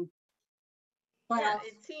 But yeah,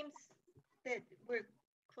 it seems that we're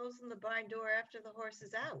closing the barn door after the horse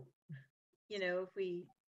is out. You know, if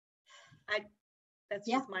that's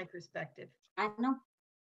just my perspective. I know.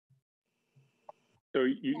 So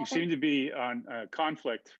you seem to be on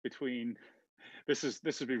conflict between this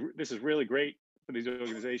is really great for these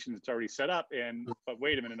organizations. It's already set up, but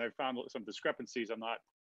wait a minute, I found some discrepancies. I'm not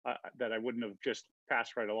that I wouldn't have just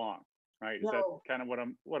passed right along. Right? Is that kind of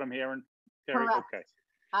what I'm hearing, Terry? Correct. Okay.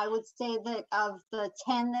 I would say that of the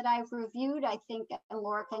 10 that I've reviewed, I think, and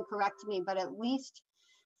Laura can correct me, but at least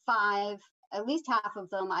 5, at least half of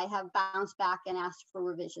them, I have bounced back and asked for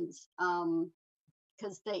revisions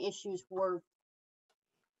because the issues were,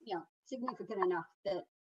 significant enough that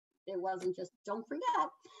it wasn't just don't forget.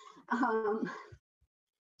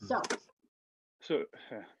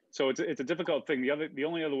 So it's a difficult thing. The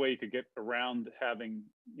only other way you could get around having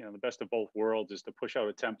the best of both worlds is to push out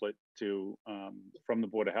a template to from the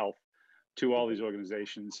Board of Health to all these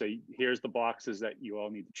organizations. Say, here's the boxes that you all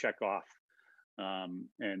need to check off,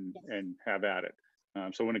 and have at it.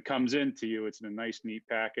 So when it comes into you, it's in a nice, neat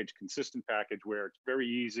package, consistent package where it's very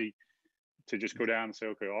easy to just go down and say,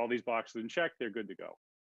 okay, all these boxes in check, they're good to go.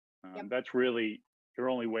 That's really your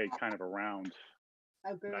only way kind of around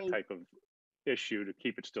that type of issue to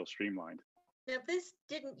keep it still streamlined. Now, this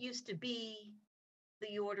didn't used to be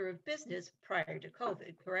the order of business prior to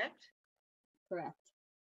COVID, correct? Correct.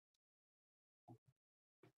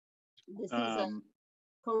 This is a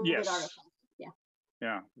COVID yes. article.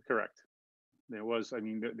 Yeah, correct. There was, I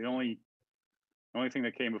mean, the only thing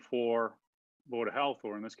that came before Board of Health,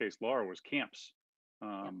 or in this case, Laura, was camps.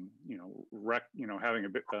 Having a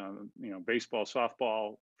bit, baseball,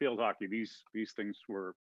 softball, field hockey. These things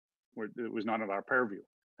were it was not in our purview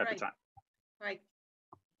at the time. Right.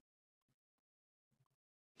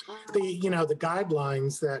 The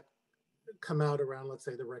guidelines that come out around, let's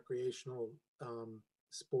say, the recreational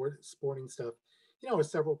sporting stuff,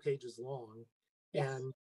 is several pages long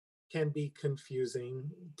and can be confusing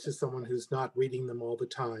to someone who's not reading them all the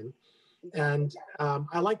time. And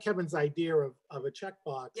I like Kevin's idea of a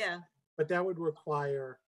checkbox, but that would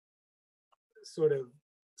require sort of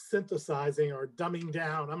synthesizing or dumbing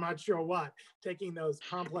down, I'm not sure what, taking those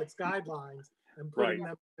complex guidelines and putting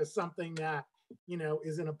them to something that,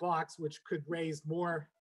 is in a box, which could raise more.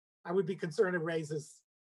 I would be concerned it raises,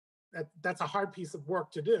 that's a hard piece of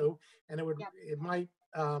work to do. And it might,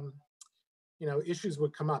 issues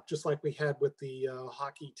would come up, just like we had with the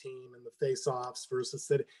hockey team and the face-offs versus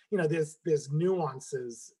city. There's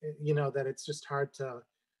nuances, that it's just hard to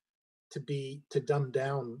dumb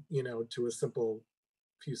down, to a simple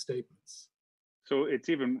few statements. So it's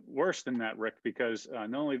even worse than that, Rick, because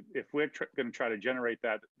not only if we're going to try to generate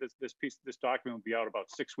that, this document will be out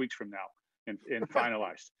about 6 weeks from now and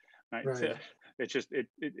finalized. Right? Right. It's just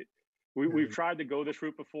we've tried to go this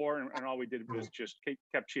route before, and all we did was just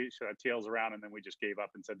kept chasing our tails around, and then we just gave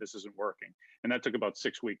up and said this isn't working. And that took about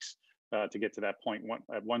 6 weeks to get to that point.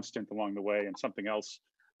 At one stint along the way, and something else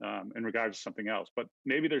in regards to something else. But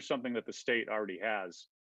maybe there's something that the state already has.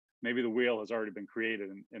 Maybe the wheel has already been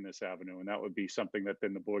created in this avenue, and that would be something that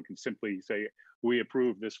then the board can simply say, we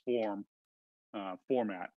approve this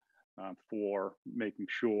format for making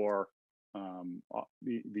sure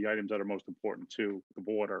the items that are most important to the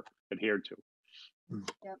board are adhered to.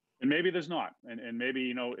 Yep. And maybe there's not, and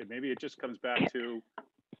maybe maybe it just comes back to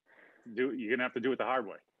you're gonna have to do it the hard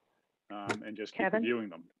way, and just keep reviewing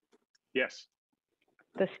them. Yes.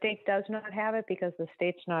 The state does not have it because the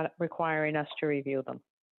state's not requiring us to review them.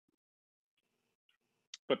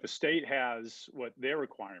 But the state has what their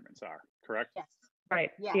requirements are, correct? Yes.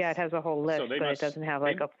 Right. Yes. Yeah, it has a whole list, but it doesn't have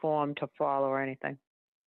like a form to follow or anything.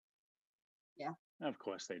 Yeah. Of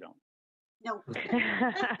course they don't. No. Sorry.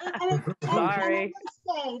 And I would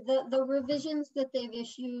say the revisions that they've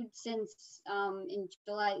issued since in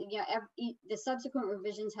July, the subsequent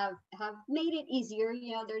revisions have made it easier.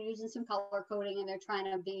 They're using some color coding and they're trying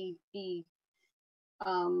to be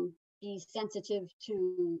sensitive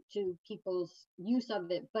to people's use of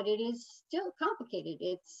it, but it is still complicated.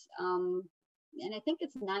 It's and I think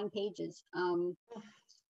it's 9 pages.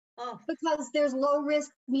 Because there's low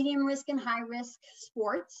risk, medium risk, and high risk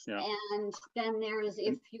sports, and then there's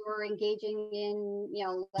if you're engaging in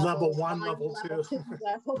level 1, level 2,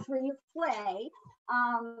 level 3 play.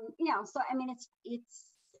 So I mean it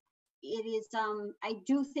is. I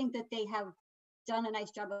do think that they have done a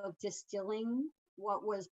nice job of distilling what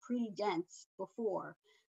was pretty dense before,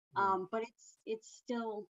 but it's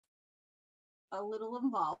still a little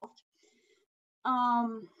involved.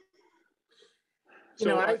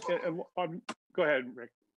 So go ahead,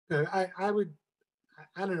 Rick. I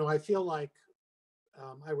don't know. I feel like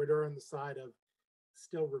I would err on the side of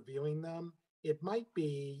still reviewing them. It might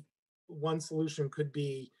be one solution could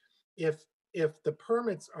be if the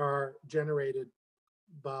permits are generated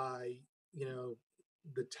by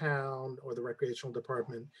the town or the recreational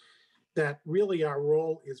department, that really our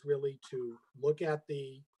role is really to look at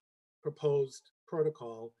the proposed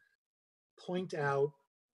protocol, point out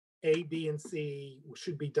A, B, and C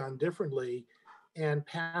should be done differently, and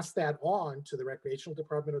pass that on to the recreational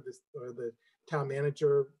department or the town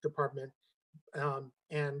manager department,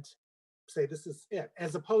 and say this is it,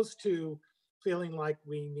 as opposed to feeling like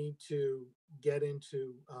we need to get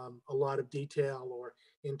into a lot of detail or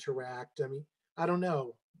interact. I mean, I don't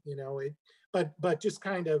know, but just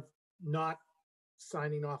kind of not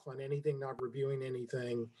signing off on anything, not reviewing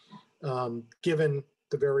anything, given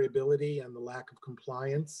the variability and the lack of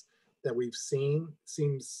compliance that we've seen,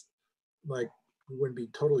 seems like we wouldn't be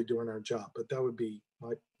totally doing our job, but that would be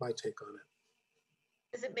my take on it.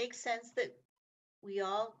 Does it make sense that we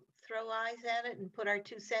all throw eyes at it and put our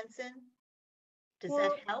 2 cents in? Does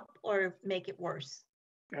that help or make it worse?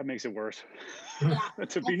 That makes it worse. Yeah, I'm not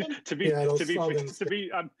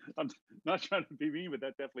trying to be mean, but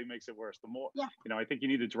that definitely makes it worse. The more, Yeah. I think you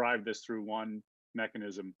need to drive this through one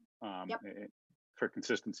mechanism for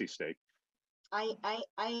consistency's sake. I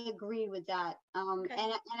agree with that. Okay.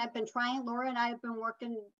 And I've been trying, Laura and I have been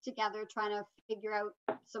working together trying to figure out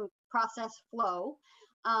some process flow.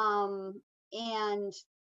 And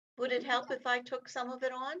Would it help if I took some of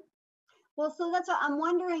it on? well, so that's what I'm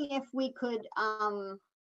wondering if we could,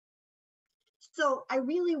 so I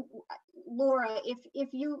really, Laura,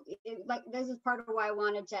 if you, like, this is part of why I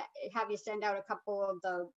wanted to have you send out a couple of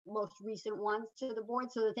the most recent ones to the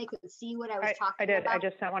board so that they could see what I was talking I did. about. I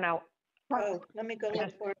just sent one out. Oh, let me go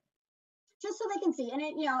look for it. Just so they can see, and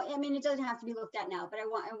it, I mean, it doesn't have to be looked at now, but I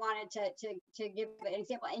wanted to give an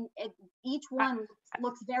example, and each one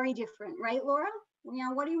looks very different, right, Laura?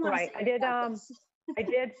 What do you want to Right.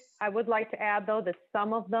 say? I would like to add though that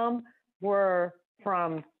some of them were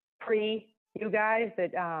from you guys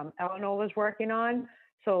that Eleanor was working on.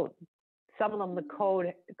 So some of them, the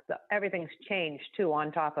code, everything's changed too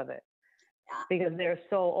on top of it. Because they're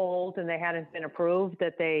so old and they hadn't been approved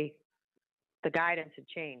that the guidance had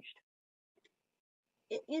changed.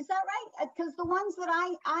 Is that right? Because the ones that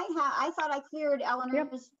I thought I cleared, Eleanor,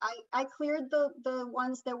 Yep. I cleared the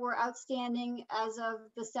ones that were outstanding as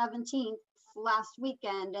of the 17th last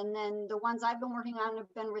weekend, and then the ones I've been working on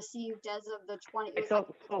have been received as of the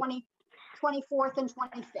 24th and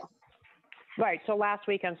 25th. Right. So last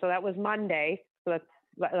weekend, so that was Monday. So that's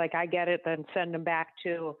like I get it, then send them back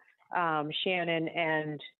to Shannon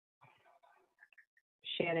and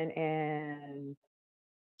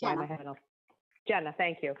why am I having a Jenna,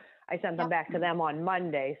 thank you. I sent them back to them on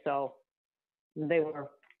Monday, so the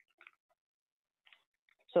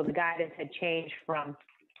guidance had changed from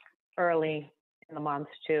early in the month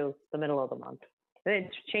to the middle of the month.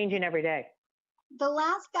 It's changing every day. The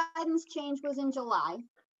last guidance change was in July.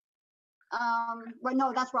 Well,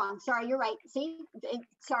 no, that's wrong. Sorry, you're right. See,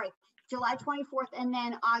 sorry, July 24th and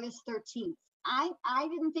then August 13th. I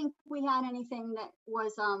didn't think we had anything that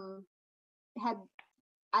was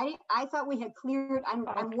I thought we had cleared. I'm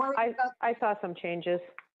worried about. I saw some changes.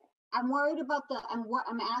 I'm worried about I'm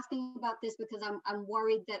asking about this because I'm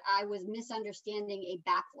worried that I was misunderstanding a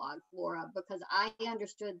backlog, Laura, because I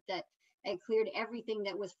understood that I cleared everything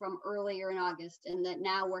that was from earlier in August, and that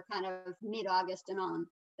now we're kind of mid-August and on.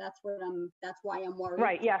 That's why I'm worried.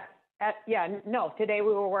 Right. Yeah. No. Today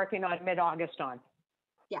we were working on mid-August on.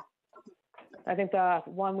 Yeah. I think the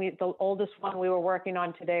oldest one we were working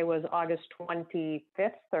on today was August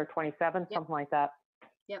 25th or 27th, Yep. something like that.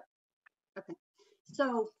 Yep. Okay.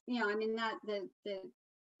 So, I mean, that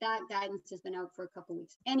guidance has been out for a couple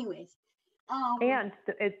weeks. Anyways. And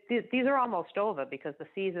these are almost over because the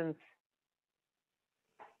season's,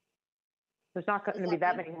 there's not going to be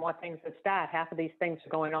that many more things that start. Half of these things are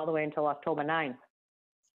going all the way until October 9th.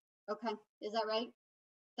 Okay. Is that right?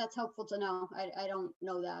 That's helpful to know. I don't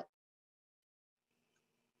know that.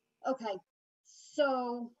 Okay.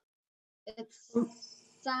 So it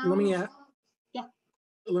sounds. Let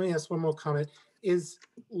me ask one more comment. Is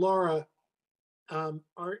Laura,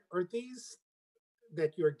 are these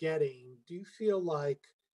that you're getting, do you feel like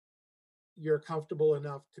you're comfortable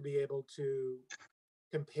enough to be able to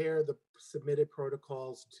compare the submitted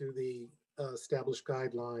protocols to the established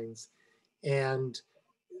guidelines and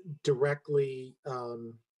directly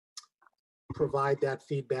provide that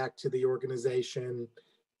feedback to the organization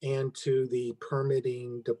and to the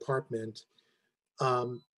permitting department?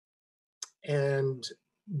 And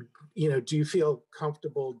do you feel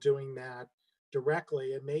comfortable doing that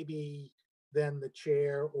directly? And maybe then the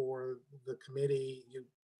chair or the committee,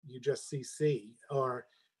 you just CC, or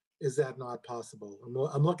is that not possible?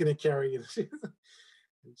 I'm looking at Carrie and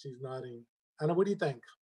she's nodding. Anna, what do you think?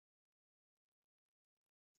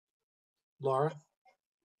 Laura?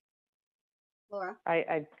 Laura?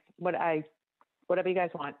 Whatever you guys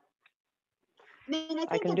want. I mean, I I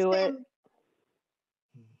think can it's do it. been,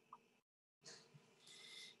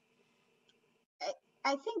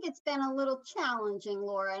 I think it's been a little challenging,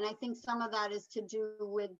 Laura, and I think some of that is to do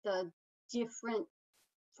with the different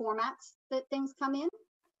formats that things come in.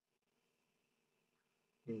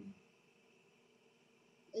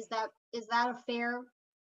 Is that a fair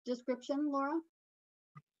description, Laura?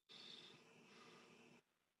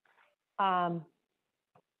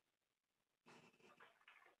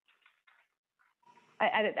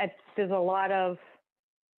 There's a lot of,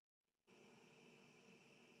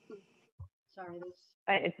 Sorry,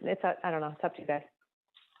 I don't know, it's up to you guys.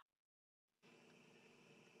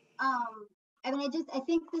 I mean, I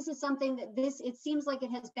think this is something that it seems like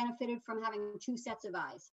it has benefited from having two sets of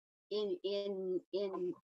eyes in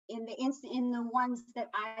the ones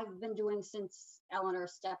that I've been doing since Eleanor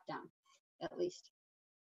stepped down, at least.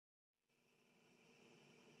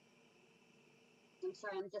 I'm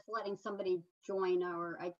sorry, I'm just letting somebody join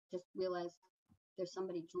I just realized there's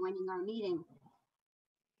somebody joining our meeting.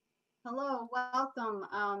 Hello, welcome.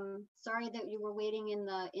 Sorry that you were waiting in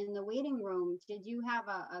the waiting room. Did you have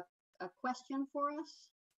a question for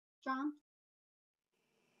us, John?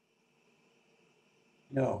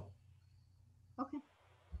 No. Okay,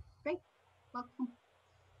 great, welcome.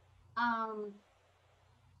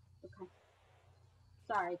 Okay,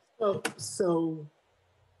 sorry.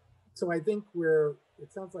 So I think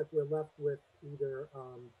it sounds like we're left with either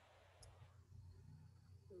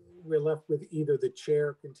the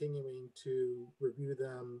chair continuing to review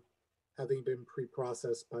them, having been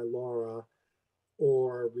pre-processed by Laura,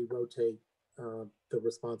 or we rotate the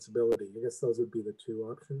responsibility. I guess those would be the two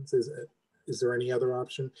options. Is there any other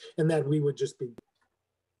option? And that we would just be,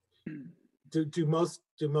 do most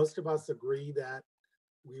of us agree that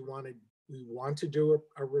we want to do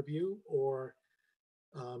a review, or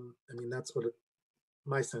I mean, that's what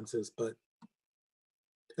my sense is, but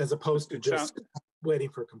as opposed to just waiting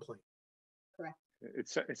for a complaint. Correct. It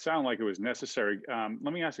sounded like it was necessary.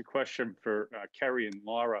 Let me ask a question for Kerry and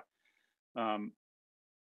Laura.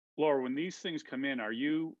 Laura, when these things come in, are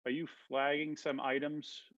you flagging some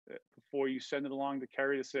items before you send it along to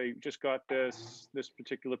Kerry to say, just got this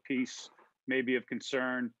particular piece maybe of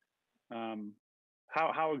concern?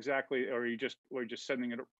 How exactly, or are you just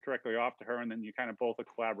sending it directly off to her, and then you kind of both are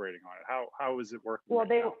collaborating on it? How is it working? Well,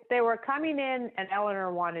 right they were coming in, and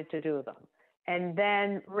Eleanor wanted to do them, and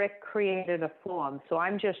then Rick created a form. So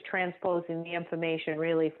I'm just transposing the information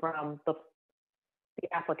really from the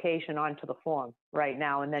application onto the form right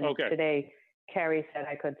now. And then today, Carrie said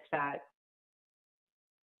I could start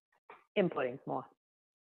inputting more,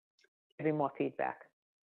 giving more feedback.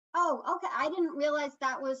 Oh, okay. I didn't realize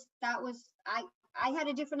that was I had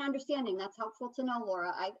a different understanding. That's helpful to know,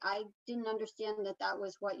 Laura. I didn't understand that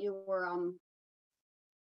was what you were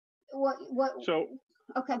what. So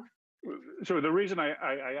okay. So the reason I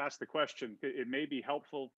asked the question, it may be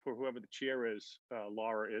helpful for whoever the chair is,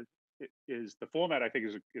 Laura, is the format. I think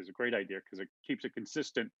is a great idea because it keeps it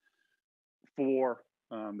consistent for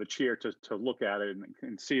the chair to look at it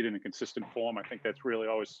and see it in a consistent form. I think that's really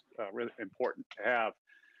always really important to have.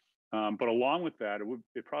 But along with that,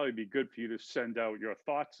 it'd probably be good for you to send out your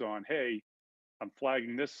thoughts on, hey, I'm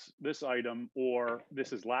flagging this item, or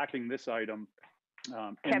this is lacking this item.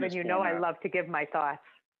 Kevin, you know I love to give my thoughts.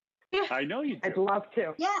 I know you do. I'd love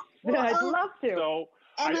to. Yeah, well, I'd love to. So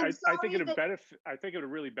I think it would benefit. I think it would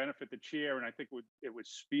really benefit the chair, and I think it would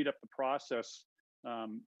speed up the process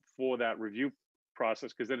for that review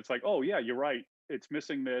process, because then it's like, oh yeah, you're right. It's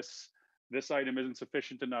missing this. This item isn't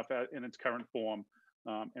sufficient enough in its current form,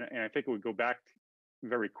 and I think it would go back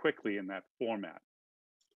very quickly in that format.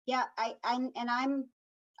 Yeah, I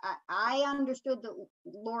understood that,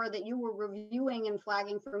 Laura, that you were reviewing and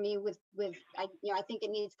flagging for me with I think it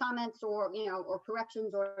needs comments or or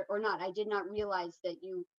corrections or not. I did not realize that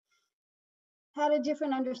you had a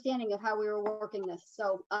different understanding of how we were working this.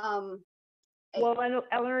 So well,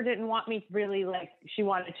 Eleanor didn't want me really, she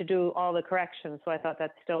wanted to do all the corrections, so I thought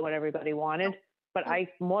that's still what everybody wanted. But I'm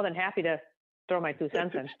more than happy to throw my 2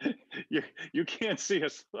 cents in. You can't see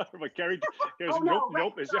us, but Gary, Oh, no,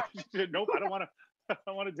 nope. right, Nope. I don't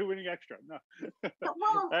want to do anything extra. No,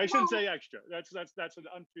 well, I shouldn't say extra. That's an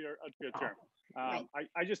unfair term. Right.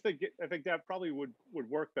 I just think that probably would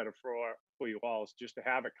work better for you all, is just to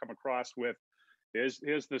have it come across with, here's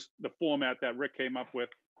the format that Rick came up with.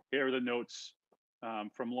 Here are the notes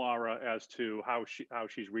from Laura as to how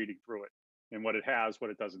she's reading through it, and what it has, what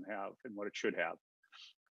it doesn't have, and what it should have.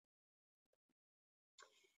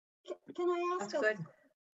 Can I ask a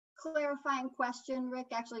clarifying question, Rick.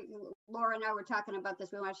 Actually, Laura and I were talking about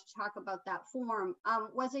this. We wanted to talk about that form.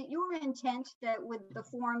 Was it your intent that with the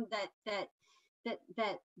form that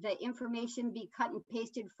the information be cut and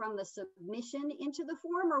pasted from the submission into the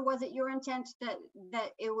form, or was it your intent that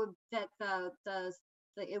it would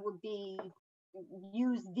it would be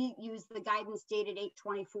use the guidance dated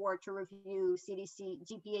 8/24 to review CDC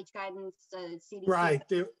GPH guidance, CDC? Right.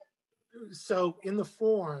 So in the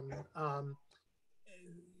form,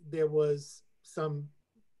 there was some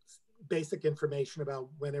basic information about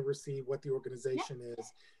when it received, what the organization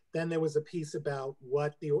is. Then there was a piece about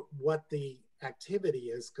what the activity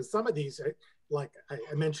is, because some of these, like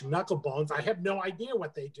I mentioned, knucklebones, I have no idea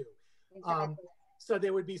what they do. Exactly. So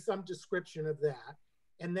there would be some description of that.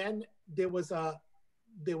 And then there was an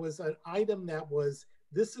item that was,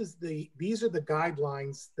 these are the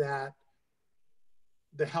guidelines that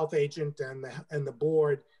the health agent and the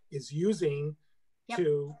board is using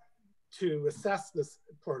to assess this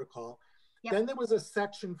protocol. Yep. Then there was a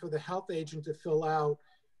section for the health agent to fill out.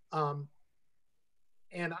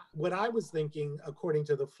 And what I was thinking, according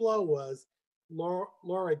to the flow, was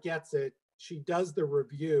Laura gets it. She does the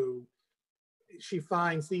review. She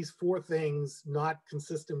finds these 4 things not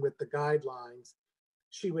consistent with the guidelines.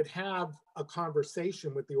 She would have a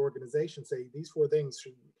conversation with the organization, say, these 4 things,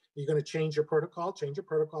 you're going to change your protocol,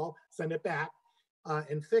 send it back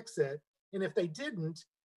and fix it. And if they didn't,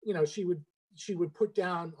 she would put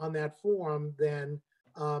down on that form, then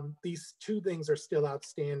these 2 things are still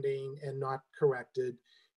outstanding and not corrected.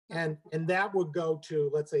 And that would go to,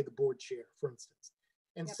 let's say, the board chair, for instance.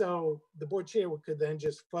 And so the board chair could then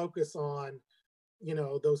just focus on,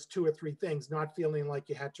 those 2 or 3 things, not feeling like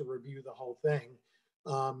you had to review the whole thing.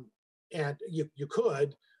 And you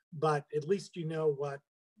could, but at least you know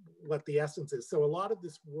what the essence is. So a lot of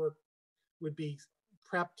this work would be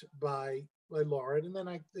prepped by Laura, and then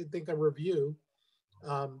I think a review.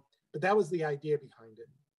 But that was the idea behind it.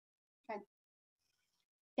 Okay.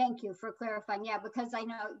 Thank you for clarifying. Yeah, because I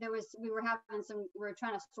know we were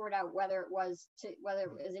trying to sort out whether it was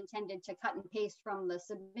intended to cut and paste from the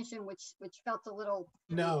submission, which felt a little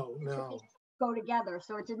no go together.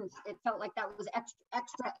 So it felt like that was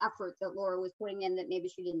extra effort that Laura was putting in that maybe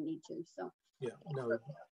she didn't need to. So yeah, no.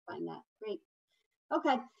 Find that great.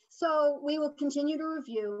 Okay, so we will continue to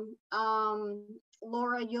review.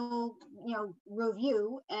 Laura, you'll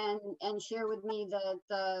review and share with me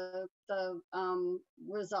the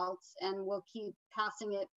results, and we'll keep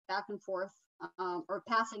passing it back and forth, or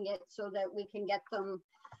passing it so that we can get them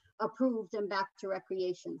approved and back to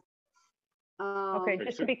recreation. Okay,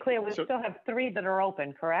 just to be clear, we still have 3 that are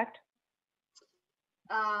open, correct?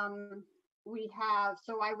 We have,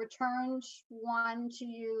 so I returned 1 to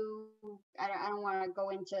you. I don't want to go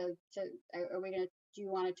into, do you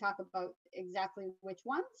want to talk about exactly which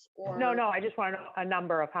ones? Or No, I just want a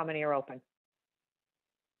number of how many are open.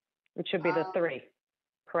 It should be the 3,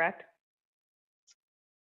 correct?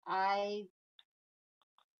 I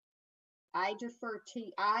defer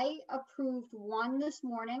to, I approved 1 this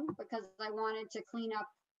morning because I wanted to clean up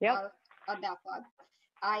a backlog.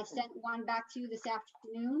 I sent 1 back to you this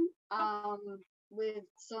afternoon with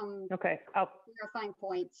some clarifying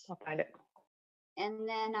points. I'll find it. And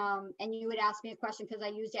then, and you would ask me a question because I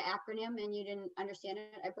used an acronym and you didn't understand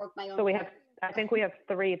it. I broke my own. So I think we have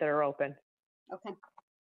 3 that are open. Okay.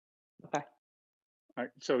 All right,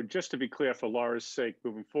 so just to be clear, for Laura's sake,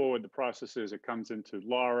 moving forward, the process is it comes into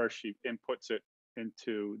Laura, she inputs it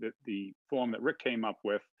into the form that Rick came up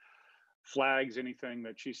with, flags anything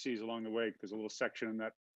that she sees along the way. There's a little section in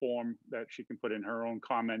that form that she can put in her own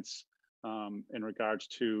comments in regards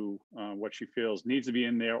to what she feels needs to be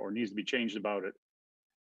in there or needs to be changed about it.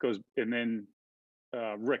 And then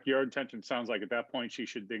Rick, your intention sounds like at that point she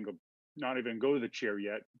should then not even go to the chair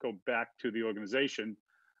yet, go back to the organization,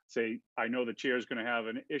 say, I know the chair is going to have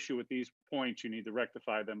an issue with these points, you need to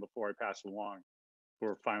rectify them before I pass along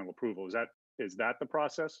for final approval. Is that the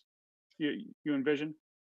process you envision?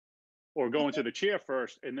 Or going to the chair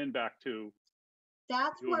first and then back to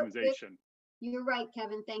the organization? You're right,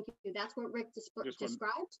 Kevin. Thank you. That's what Rick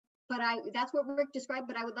described. But that's what Rick described,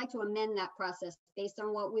 but I would like to amend that process based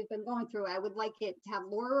on what we've been going through. I would like it to have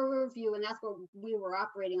Laura review, and that's what we were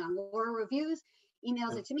operating on. Laura reviews,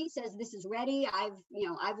 emails it to me, says this is ready.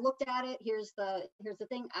 I've looked at it. Here's the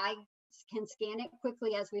thing. I can scan it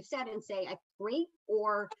quickly, as we've said, and say, great,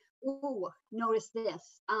 or ooh, notice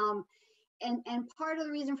this. And part of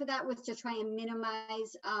the reason for that was to try and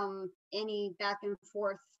minimize any back and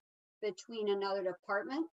forth between another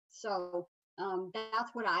department. So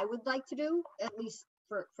that's what I would like to do, at least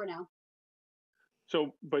for now.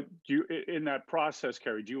 So, but do you, in that process,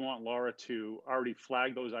 Carrie, do you want Laura to already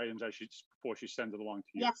flag those items as before she sends it along to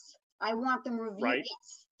you? Yes, I want them reviewed. Right.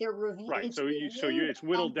 Yes, they're reviewed. Right, so it's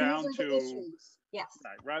whittled and down these are the to, issues. Yes.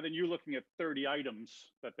 right, rather than you looking at 30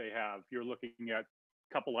 items that they have, you're looking at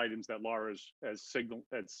a couple items that Laura has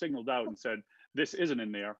signaled out and said, this isn't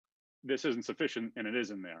in there, this isn't sufficient, and it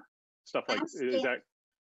is in there. Stuff like, is that?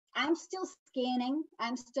 I'm still scanning.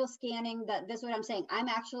 This is what I'm saying. I'm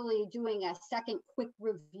actually doing a second quick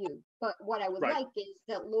review. But what I would Right. like is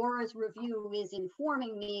that Laura's review is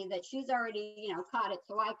informing me that she's already, caught it,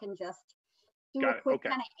 so I can just do Got a it, quick okay.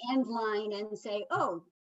 kind of end line and say, oh,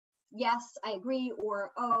 yes, I agree,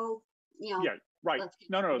 or oh, Yeah, right. let's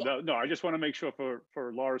No, yeah. no. I just want to make sure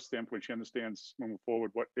for Laura's standpoint, she understands moving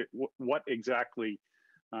forward what exactly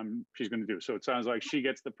she's going to do. So it sounds like she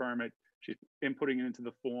gets the permit, she's inputting it into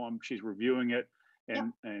the form, she's reviewing it,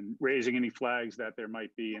 and raising any flags that there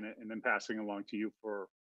might be in it, and then passing along to you for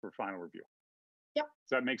final review. Yep. Does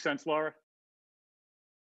that make sense, Laura?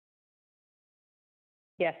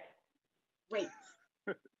 Yes. Great.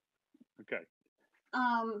 Okay.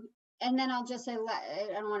 And then I'll just say, I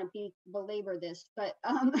don't want to belabor this, but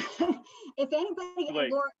if anybody,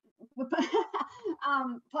 Late. Laura,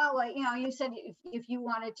 Paula, you said if you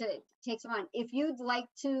wanted to take some on, if you'd like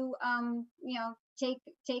to,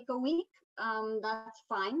 take a week, that's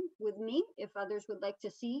fine with me. If others would like to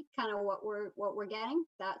see kind of what we're getting,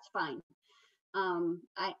 that's fine.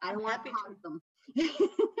 I don't want to hog them.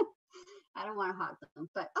 I don't want to hog them,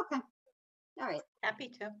 but okay. All right. Happy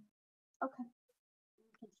to. Okay.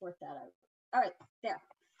 We can sort that out. All right, there.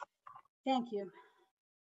 Thank you.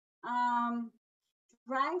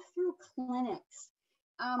 Drive-through clinics.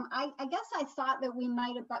 I guess I thought that we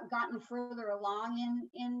might have gotten further along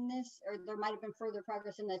in this, or there might have been further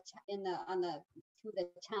progress through the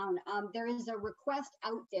town. There is a request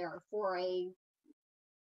out there for a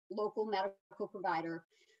local medical provider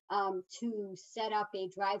to set up a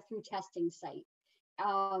drive-through testing site.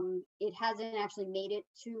 It hasn't actually made it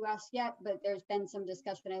to us yet, but there's been some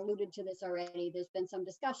discussion. I alluded to this already. There's been some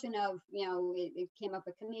discussion of, it came up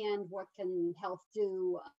a command, what can health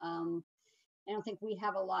do? I don't think we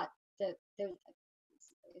have a lot that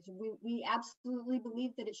we absolutely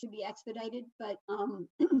believe that it should be expedited, but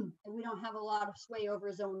we don't have a lot of sway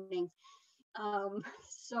over zoning.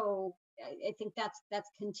 So I think that's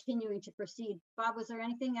continuing to proceed. Bob, was there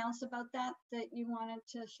anything else about that you wanted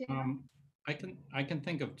to share? I can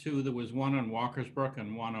think of two. There was one on Walkersbrook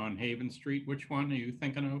and one on Haven Street. Which one are you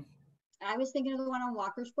thinking of? I was thinking of the one on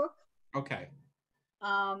Walkersbrook. Okay.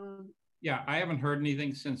 Yeah, I haven't heard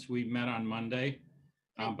anything since we met on Monday,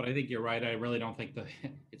 but I think you're right. I really don't think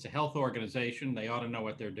it's a health organization. They ought to know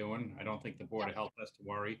what they're doing. I don't think the Board of Health has to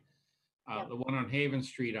worry. The one on Haven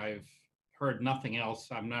Street, I've heard nothing else.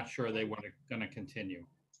 I'm not sure they were going to continue.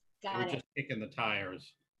 We're just kicking the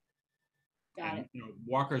tires. Got it.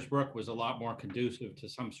 Walkersbrook was a lot more conducive to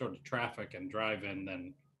some sort of traffic and drive-in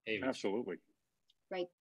than Haven. Absolutely. Right.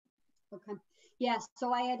 Okay. Yes.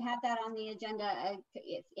 So I had that on the agenda,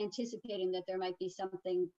 anticipating that there might be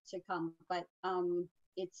something to come, but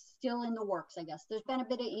it's still in the works, I guess. There's been a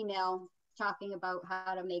bit of email talking about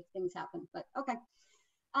how to make things happen, but okay.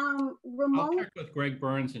 Remote. I'll check with Greg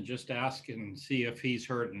Burns and just ask and see if he's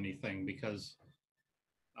heard anything, because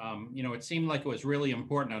it seemed like it was really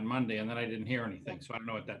important on Monday, and then I didn't hear anything. So I don't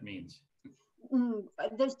know what that means.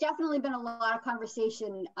 There's definitely been a lot of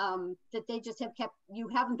conversation that they just have kept. You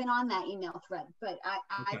haven't been on that email thread, but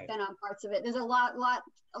I've been on parts of it. There's a lot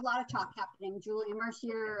of talk happening. Julia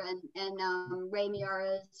Mercier and Ray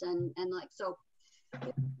Miaras and like, so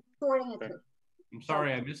sorting it through. I'm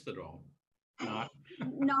sorry, I missed it all. Not.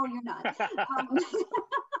 No, you're not.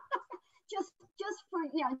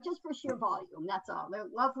 Just for sheer volume. That's all. They're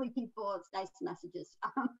lovely people. It's nice messages.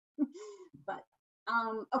 But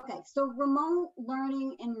okay. So remote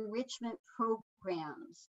learning enrichment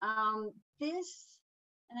programs. This,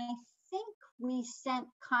 and I think we sent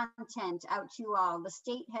content out to you all. The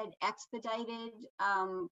state had expedited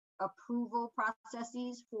approval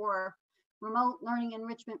processes for remote learning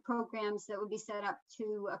enrichment programs that would be set up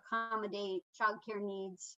to accommodate childcare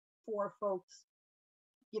needs for folks,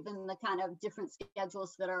 given the kind of different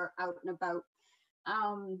schedules that are out and about.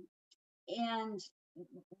 And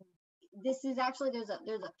this is actually, there's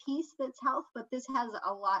a piece that's health, but this has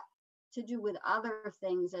a lot to do with other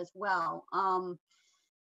things as well.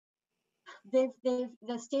 The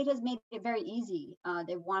state has made it very easy.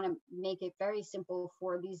 They want to make it very simple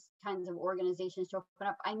for these kinds of organizations to open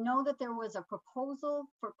up. I know that there was a proposal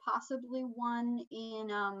for possibly one in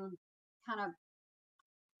kind of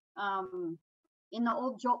in the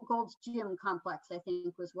old Gold's Gym complex, I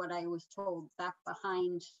think was what I was told, back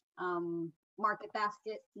behind Market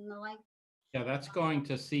Basket and the like. Yeah, that's going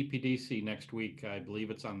to CPDC next week. I believe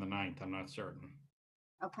it's on the 9th. I'm not certain.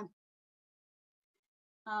 Okay.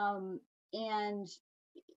 And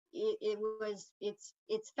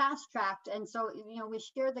it's fast tracked. And so, you know, we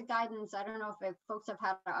share the guidance. I don't know if folks have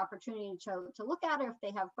had the opportunity to look at it, if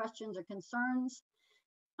they have questions or concerns.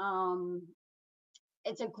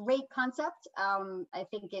 It's a great concept. I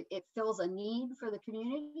think it fills a need for the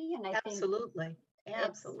community. And I think Absolutely.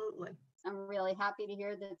 Absolutely. I'm really happy to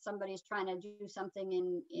hear that somebody's trying to do something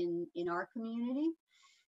in our community.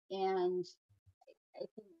 And I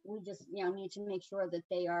think we just, you know, need to make sure that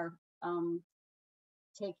they are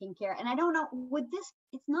taking care. And I don't know,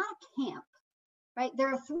 it's not a camp, right? There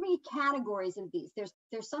are 3 categories of these.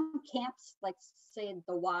 There's some camps, like say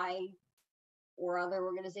the Y or other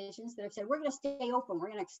organizations that have said, we're going to stay open. We're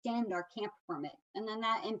going to extend our camp permit. And then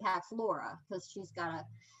that impacts Laura because she's got to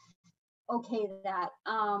okay that.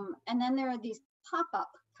 And then there are these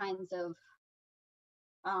pop-up kinds of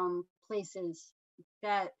places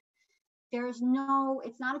that it's not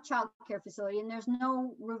a child care facility, and there's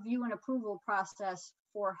no review and approval process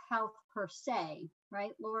for health per se,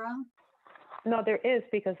 right, Laura? No, there is,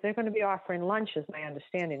 because they're going to be offering lunch, is my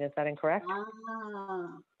understanding. Is that incorrect?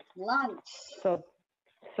 Lunch. So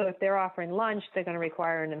if they're offering lunch, they're going to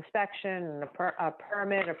require an inspection and a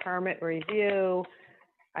permit review.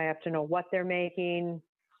 I have to know what they're making.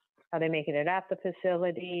 Are they making it at the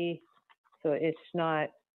facility? So it's not.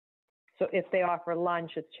 So if they offer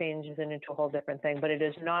lunch, it changes it into a whole different thing. But it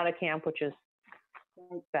is not a camp, which is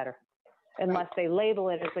better, unless they label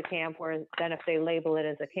it as a camp. Whereas then, if they label it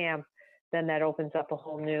as a camp, then that opens up a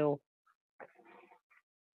whole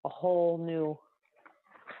new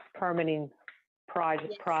permitting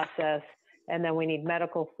process. And then we need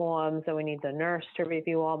medical forms, and we need the nurse to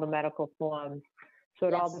review all the medical forms. So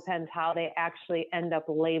it all depends how they actually end up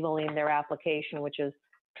labeling their application, which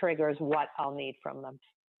triggers what I'll need from them.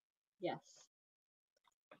 Yes.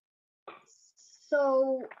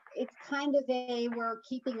 So it's kind of we're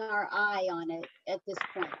keeping our eye on it at this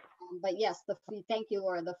point. But yes, thank you,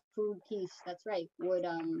 Laura. The food piece, that's right, would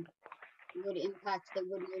impact the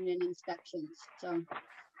Wood Union inspections. So.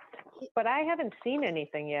 But I haven't seen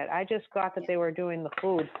anything yet. I just got that they were doing the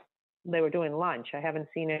food. They were doing lunch. I haven't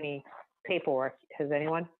seen any paperwork. Has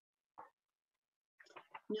anyone?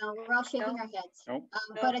 No, we're all shaking our heads. Nope.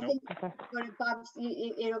 But I think what Bob,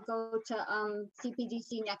 it'll go to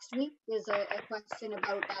CPDC next week. There's a question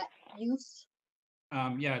about that use.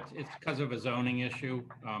 Yeah, it's because of a zoning issue.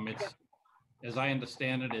 As I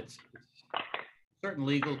understand it, it's a certain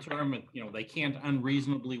legal term. You know, they can't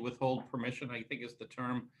unreasonably withhold permission, I think is the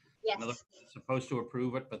term. Yes. In other words, they're supposed to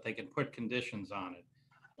approve it, but they can put conditions on it.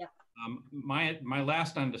 Yep. My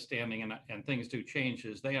last understanding, and things do change,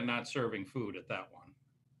 is they are not serving food at that one.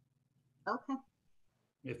 Okay.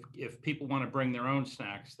 If people want to bring their own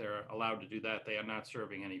snacks, they're allowed to do that. They are not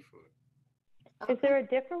serving any food. Is there a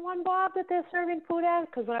different one, Bob, that they're serving food at?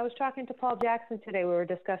 Because when I was talking to Paul Jackson today, we were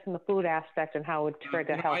discussing the food aspect and how it would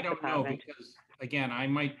trigger health I don't department. know, because again, I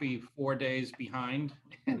might be 4 days behind,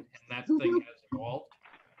 and that thing has evolved.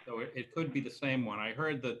 So it could be the same one. I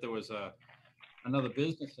heard that there was another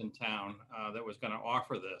business in town that was going to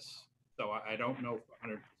offer this. So I don't know for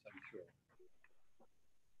 100% sure.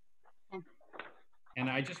 And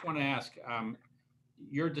I just want to ask,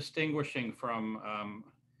 you're distinguishing from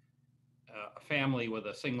a family with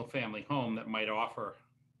a single family home that might offer.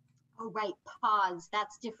 Oh, right, pods,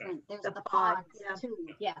 that's different. There's the pods too.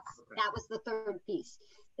 Yes, that was the third piece.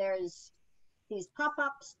 There's these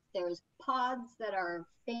pop-ups, there's pods that are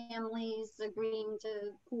families agreeing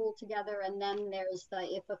to pool together, and then there's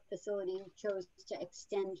if a facility chose to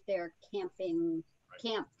extend their camp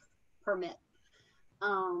permit.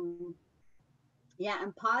 Yeah,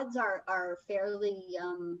 and pods are fairly,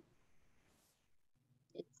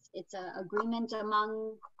 it's an agreement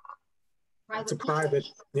among private It's a people. private,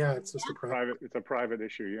 yeah, it's just a private. It's a private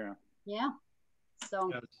issue, yeah. Yeah, so.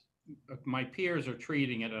 Yes. My peers are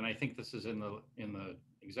treating it, and I think this is in the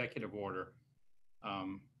executive order.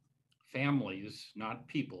 Families, not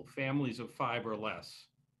people, families of 5 or less.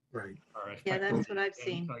 Right. Are Yeah, that's what I've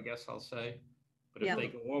seen. I guess I'll say. But if they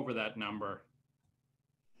go over that number,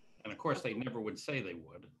 and of course they never would say they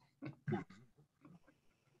would.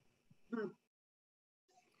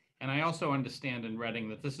 And I also understand in Reading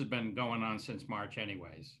that this has been going on since March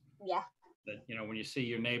anyways. Yeah. That, you know, when you see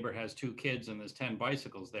your neighbor has 2 kids and there's 10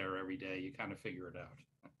 bicycles there every day, you kind of figure it out.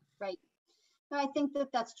 Right. I think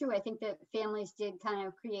that that's true. I think that families did kind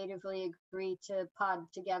of creatively agree to pod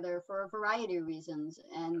together for a variety of reasons.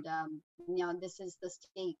 And, this is the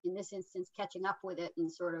state, in this instance, catching up with it and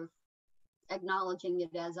sort of acknowledging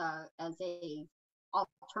it as a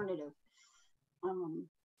alternative.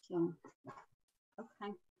 So,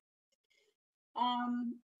 okay.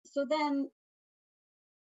 So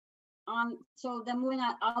then moving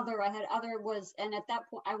on, I had other was, and at that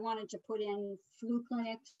point I wanted to put in flu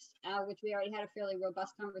clinics, which we already had a fairly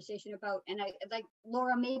robust conversation about. And I like,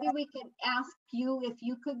 Laura, maybe we could ask you if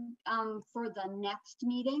you could, for the next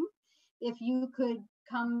meeting, if you could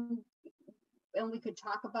come and we could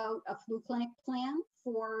talk about a flu clinic plan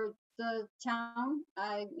for the town.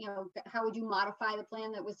 How would you modify the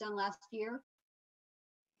plan that was done last year?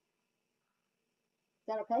 Is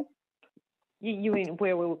that okay? You mean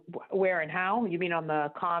where and how? You mean on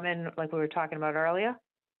the common, like we were talking about earlier?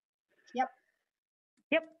 Yep.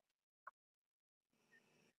 Yep.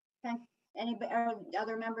 Okay.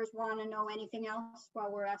 Other members want to know anything else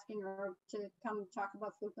while we're asking her to come talk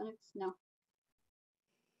about flu clinics? No.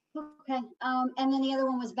 Okay. And then the other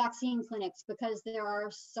one was vaccine clinics, because there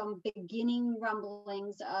are some beginning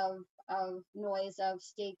rumblings of noise of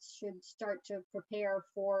states should start to prepare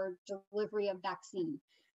for delivery of vaccine.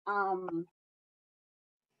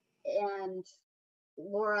 And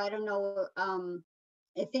Laura, I don't know,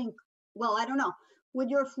 I don't know.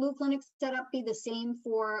 Would your flu clinic setup be the same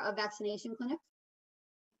for a vaccination clinic?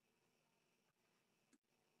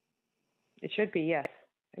 It should be, yes.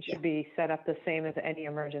 It should be set up the same as any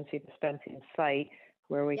emergency dispensing site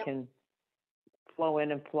where we can flow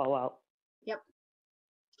in and flow out. Yep.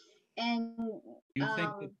 And Do you think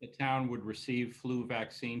that the town would receive flu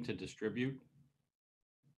vaccine to distribute?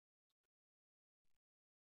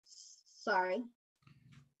 Sorry.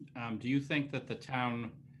 Do you think that the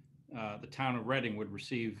town of Reading would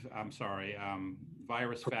receive,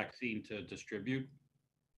 virus vaccine to distribute?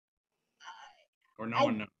 Or no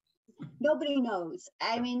one knows? Nobody knows.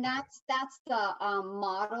 I mean, that's the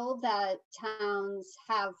model that towns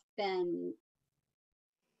have been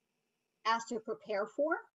asked to prepare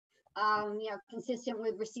for. Consistent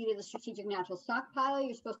with receipt of the strategic natural stockpile,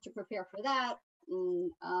 you're supposed to prepare for that.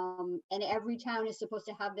 And every town is supposed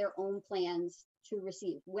to have their own plans to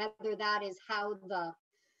receive. Whether that is how the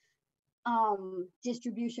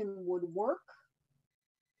distribution would work,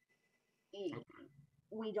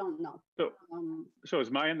 we don't know. So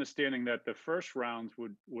is my understanding that the first rounds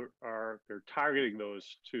they're targeting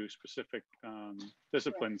those two specific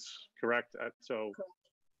disciplines, correct? Correct.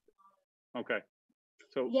 Okay.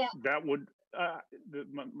 So that would,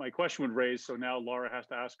 my question would raise, so now Laura has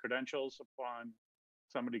to ask credentials upon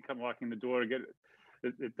somebody come walking the door to get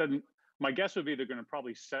it. It doesn't, my guess would be they're going to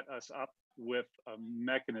probably set us up with a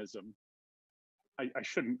mechanism. I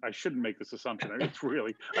shouldn't make this assumption. I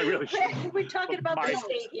really shouldn't. We're talking about the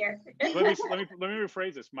state here. let me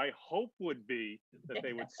rephrase this. My hope would be that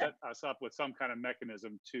they would set us up with some kind of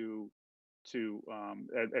mechanism to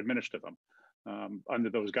administer them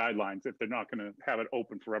under those guidelines, if they're not going to have it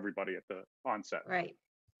open for everybody at the onset. Right.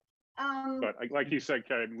 But like you said,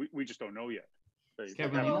 Karen, we just don't know yet.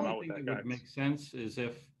 Kevin, the only thing that would make sense is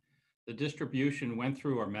if the distribution went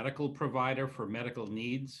through a medical provider for medical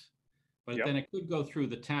needs. But then it could go through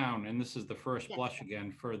the town, and this is the first blush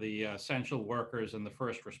again for the essential workers and the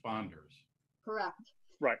first responders. Correct.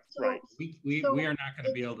 Right, right. We are not going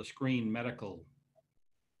to be able to screen medical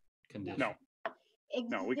conditions. No.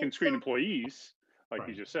 No, we can screen employees, like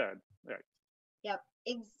you just said. Right. Yep.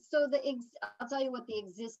 So I'll tell you what the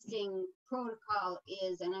existing protocol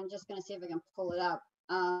is, and I'm just going to see if I can pull it up.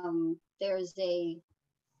 There's a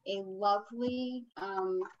lovely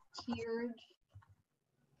tier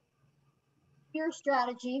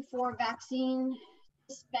strategy for vaccine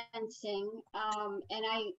dispensing, and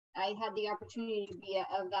I had the opportunity to be an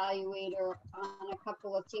evaluator on a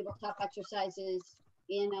couple of tabletop exercises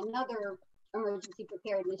in another emergency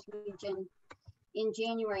preparedness region in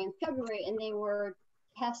January and February, and they were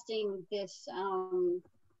testing this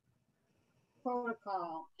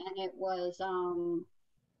protocol, and it was so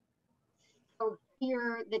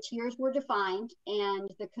here the tiers were defined,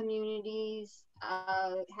 and the communities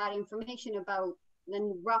had information about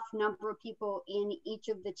the rough number of people in each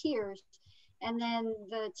of the tiers, and then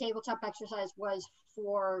the tabletop exercise was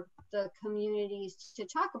for the communities to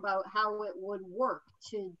talk about how it would work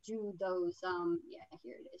to do those.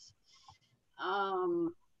 Here it is.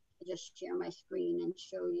 I'll just share my screen and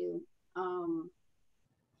show you.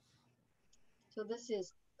 So this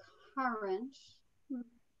is current.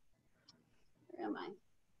 Where am I?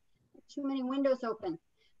 Too many windows open.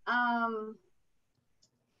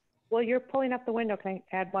 Well, you're pulling up the window. Can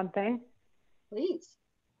I add one thing? Please.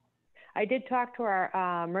 I did talk to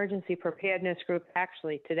our emergency preparedness group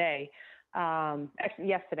actually today,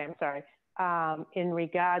 yesterday, I'm sorry, in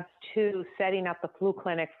regards to setting up the flu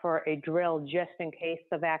clinic for a drill just in case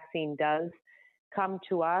the vaccine does come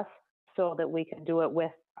to us so that we can do it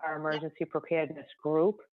with our emergency preparedness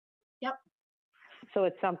group. Yep. So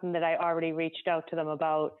it's something that I already reached out to them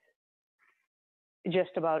about,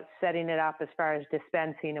 just about setting it up as far as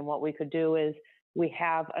dispensing. And what we could do is we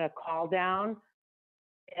have a call down,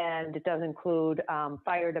 and it does include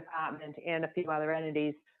fire department and a few other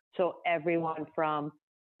entities. So everyone from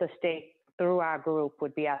the state through our group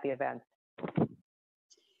would be at the event.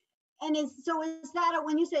 And is that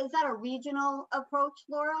when you say, is that a regional approach,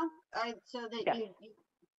 Laura? So that Yes.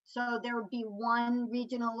 so there would be one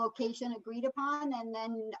regional location agreed upon, and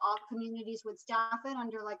then all communities would staff it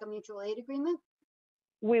under like a mutual aid agreement?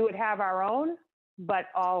 We would have our own, but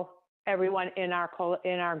everyone in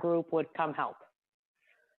our group would come help.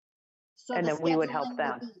 So And the then we would scheduling help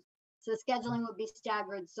them. So scheduling would be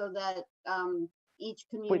staggered so that each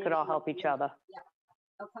community. We could all help each other. Yeah.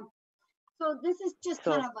 Okay. So this is just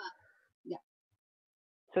So- kind of a.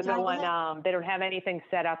 So Sorry, no go one, they don't have anything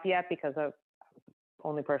set up yet because of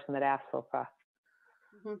only person that asked so far.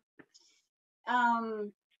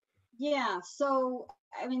 Yeah, so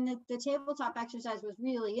I mean, the tabletop exercise was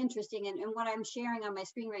really interesting, and what I'm sharing on my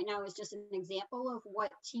screen right now is just an example of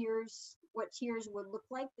what tiers would look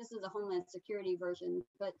like. This is a Homeland Security version,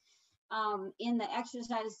 but in the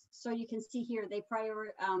exercise, so you can see here, they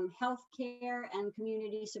prioritize healthcare and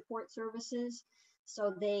community support services.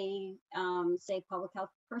 So they say public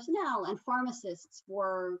health personnel and pharmacists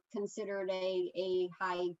were considered a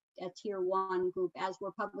tier 1 group, as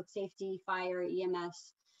were public safety, fire,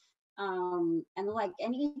 EMS, and the like.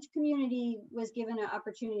 And each community was given an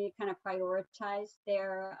opportunity to kind of prioritize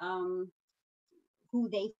their who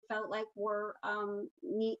they felt like were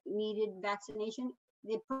needed vaccination.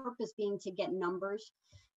 The purpose being to get numbers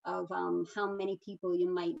of how many people you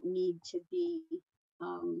might need to be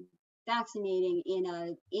vaccinating in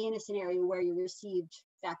a scenario where you received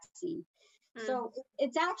vaccine. So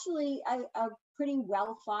it's actually a pretty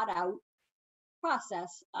well thought out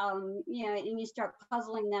process. You know, and you start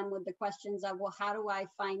puzzling them with the questions of, well, how do I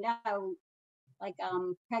find out, like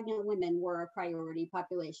pregnant women were a priority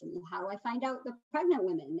population. How do I find out the pregnant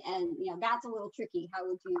women? And you know, that's a little tricky. How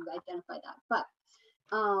would you identify that? But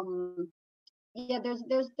yeah, there's a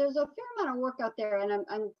fair amount of work out there, and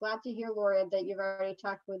I'm glad to hear, Laura, that you've already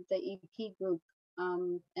talked with the EP group,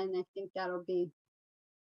 and I think that'll be,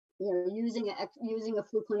 you know, using a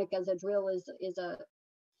flu clinic as a drill is a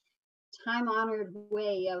time-honored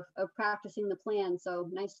way of practicing the plan. So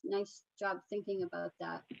nice job thinking about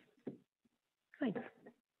that. Thanks.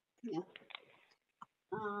 Yeah.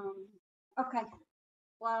 Okay.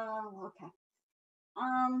 Well, okay.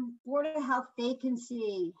 Board of Health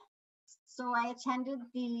vacancy. So I attended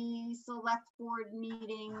the select board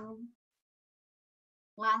meeting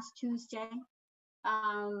last Tuesday.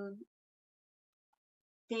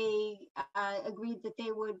 They agreed that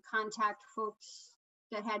they would contact folks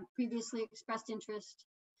that had previously expressed interest,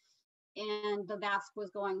 and the VASC was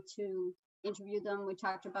going to interview them. We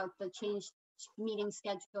talked about the changed meeting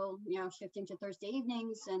schedule, you know, shifting to Thursday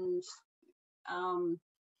evenings, and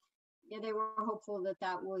yeah, they were hopeful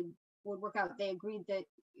that would work out. They agreed that,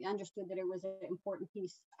 understood that it was an important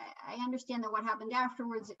piece. I understand that what happened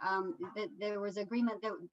afterwards, that there was agreement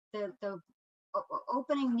that the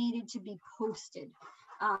opening needed to be posted,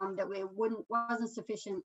 that it wasn't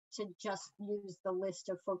sufficient to just use the list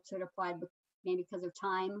of folks who had applied, but maybe because of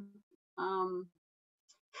time.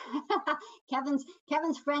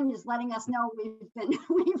 Kevin's friend is letting us know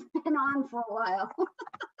we've been on for a while.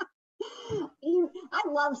 I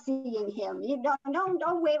love seeing him. You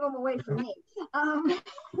don't wave him away from me.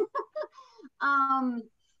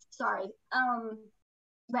 Sorry.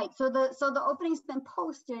 Right. So the opening's been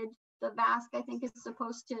posted. The VASC, I think, is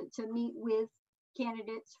supposed to meet with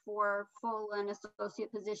candidates for full and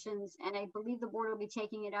associate positions, and I believe the board will be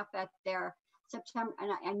taking it up at their September.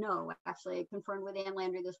 And I know, actually, I confirmed with Ann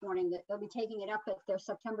Landry this morning that they'll be taking it up at their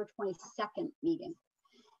September 22nd meeting,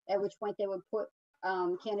 at which point they would put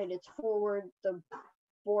candidates forward. The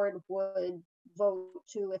board would vote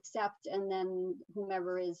to accept, and then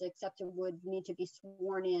whomever is accepted would need to be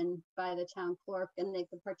sworn in by the town clerk, and they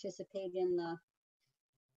could participate in the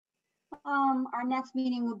our next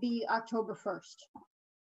meeting will be October 1st.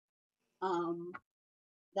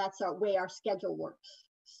 That's the way our schedule works.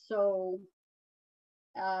 So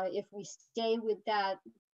if we stay with that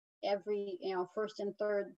every, first and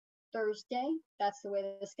third Thursday, that's the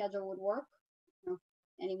way the schedule would work.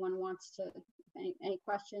 anyone wants to, any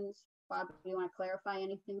questions? Bob, do you want to clarify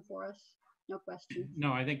anything for us? No questions.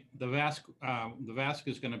 No, I think the VASC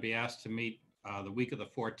is going to be asked to meet the week of the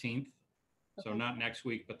 14th. So Okay. not next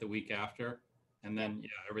week, but the week after. And then, yeah,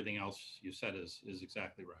 everything else you said is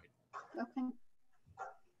exactly right. Okay.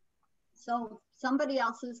 So somebody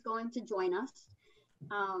else is going to join us.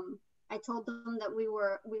 I told them that we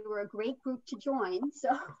were a great group to join. So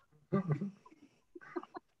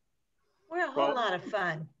We're a whole lot of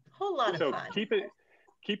fun. Whole lot So of fun.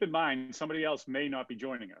 keep in mind, somebody else may not be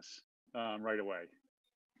joining us right away.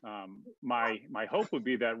 My hope would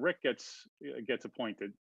be that Rick gets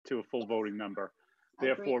appointed to a full voting member,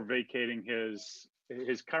 therefore vacating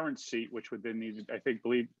his current seat, which would then need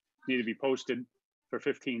to be posted for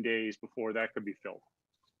 15 days before that could be filled.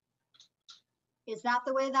 is that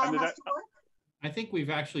the way that Under has that- to work? I think we've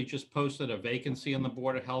actually just posted a vacancy on the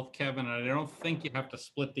Board of Health, Kevin, and I don't think you have to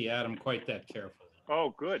split the atom quite that carefully. Oh,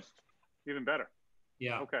 good, even better.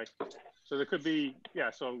 Yeah. Okay, so there could be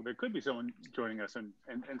someone joining us in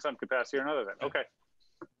some capacity or another. Then okay,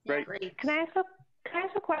 great. Great. Can I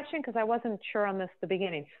ask a question? Because I wasn't sure on this at the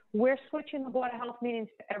beginning. We're switching the Board of Health meetings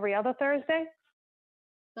to every other Thursday?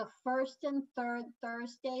 The first and third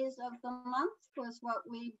Thursdays of the month was what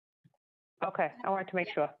we, Okay, I wanted to make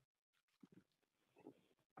sure.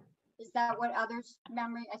 is that what others'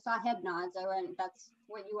 memory? I saw head nods. That's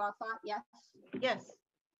what you all thought? Yes? Yes.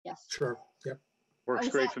 Yes. Sure, yep. Works Oh,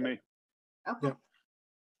 is great that- for me. Okay.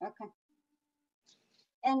 Yeah. Okay.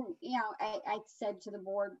 And, I said to the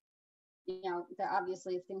board, that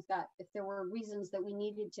obviously if there were reasons that we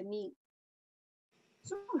needed to meet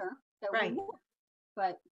sooner, that we Right. would,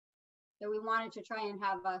 but that we wanted to try and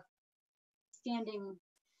have a standing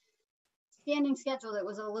schedule that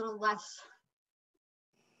was a little less,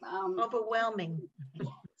 Overwhelming.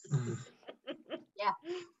 Yeah.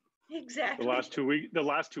 Exactly. The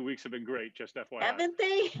last 2 weeks have been great. Just FYI. Haven't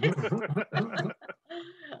they?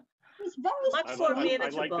 it's very Much I, more I, I like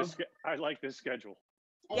manageable. this. I like this schedule.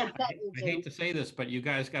 Yeah. I bet you I do. hate to say this, but you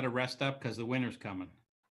guys got to rest up because the winter's coming.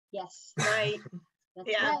 Yes. Right. That's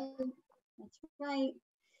Yeah. right. That's right.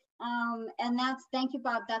 And thank you,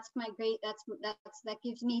 Bob. That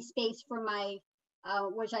gives me space for my,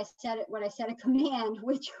 what I said at command,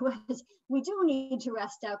 which was, we do need to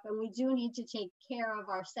rest up and we do need to take care of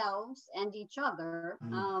ourselves and each other.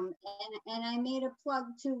 And I made a plug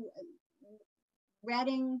to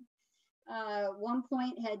Reading, one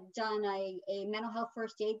point had done a mental health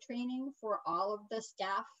first aid training for all of the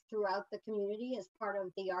staff throughout the community as part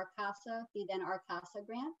of the then ARCASA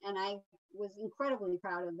grant. And I was incredibly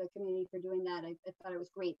proud of the community for doing that. I thought it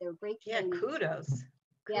was great. They were great Yeah, trainings. kudos.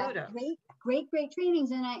 Yeah, Kudos. great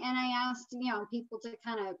trainings. And I asked, people to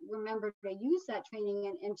kind of remember to use that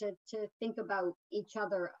training and to think about each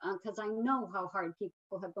other, because I know how hard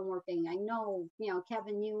people have been working. I know,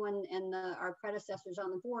 Kevin, you and our predecessors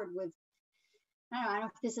on the board with, I don't know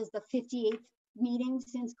if this is the 58th meeting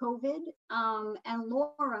since COVID. And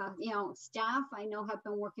Laura, staff I know have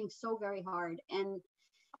been working so very hard. And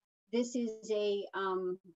this is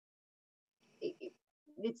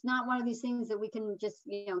it's not one of these things that we can just,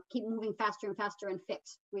 keep moving faster and faster and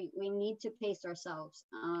fix. We need to pace ourselves.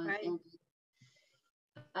 Right.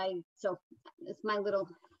 And so it's my little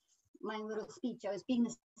speech. I was being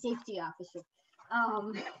the safety officer.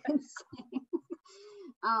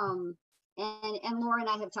 And Laura and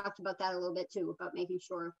I have talked about that a little bit too, about making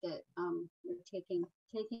sure that we're taking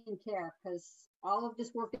care, because all of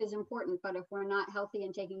this work is important, but if we're not healthy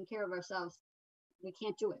and taking care of ourselves, we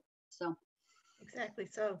can't do it. So. Exactly.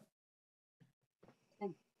 So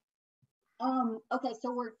Okay,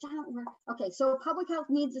 so okay, so public health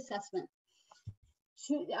needs assessment.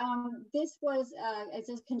 This was as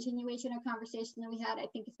a continuation of conversation that we had. I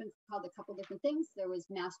think it's been called a couple different things. There was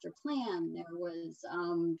master plan, there was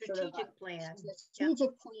strategic plan. Strategic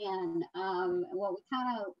plan. What we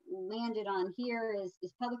kind of landed on here is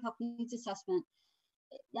public health needs assessment.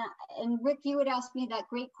 Yeah, and Rick, you had asked me that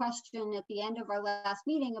great question at the end of our last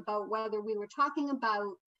meeting about whether we were talking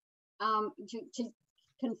about, to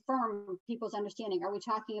confirm people's understanding, are we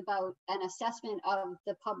talking about an assessment of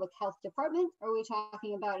the public health department, or are we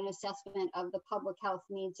talking about an assessment of the public health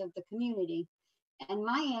needs of the community? And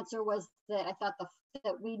my answer was that I thought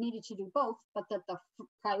that we needed to do both, but that the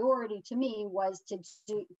priority to me was to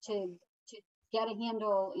get a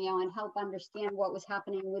handle, and help understand what was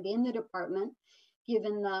happening within the department,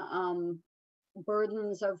 given the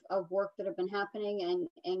burdens of work that have been happening,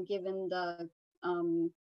 and given the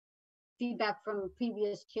feedback from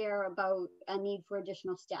previous chair about a need for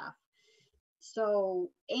additional staff.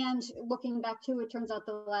 So, and looking back too, it turns out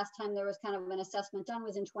the last time there was kind of an assessment done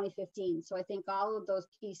was in 2015. So I think all of those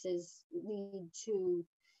pieces lead to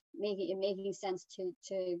making sense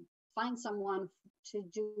to find someone to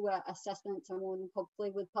do an assessment, someone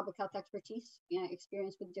hopefully with public health expertise,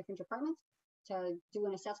 experience with different departments, to do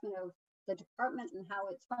an assessment of the department and how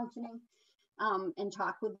it's functioning, and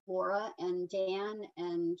talk with Laura and Dan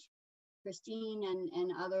and Christine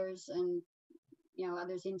and others, and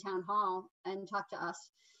others in town hall, and talk to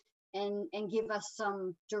us and give us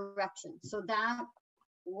some direction. So that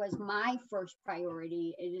was my first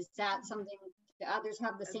priority. Is that something the others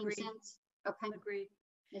have the same Agreed. sense? Okay. Agreed.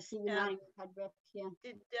 I see you nodding your head, Rick. Yeah.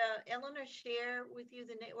 Did Eleanor share with you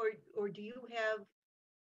the name, or do you have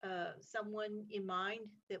someone in mind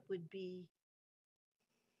that would be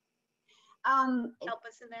help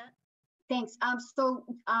us in that? Thanks. So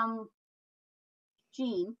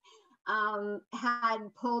Jean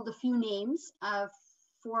had pulled a few names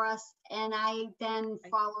for us, and I then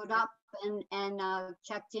followed up and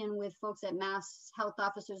checked in with folks at Mass Health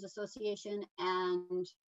Officers Association and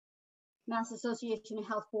Mass Association of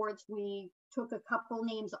Health Boards. We took a couple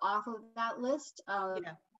names off of that list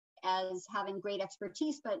as having great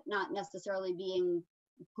expertise, but not necessarily being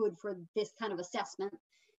good for this kind of assessment,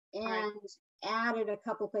 and added a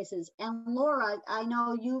couple places. And Laura, I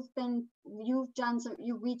know you've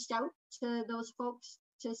reached out to those folks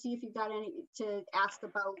to see if you've got to ask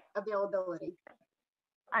about availability.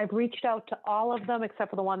 I've reached out to all of them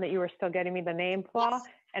except for the one that you were still getting me the name for, Yes.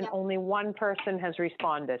 and Yep. only one person has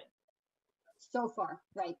responded. So far,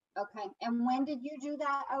 right? Okay. And when did you do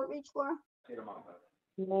that outreach, Laura?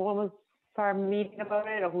 When was our meeting about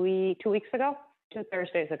it? 2 weeks ago? 2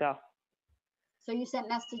 Thursdays ago. So you sent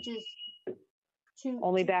messages to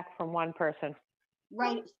Only back from one person.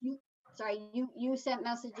 right. You sent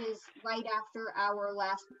messages right after our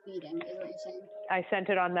last meeting, is what you're saying? I sent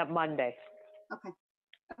it on that Monday. Okay.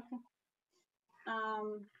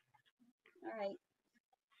 All right.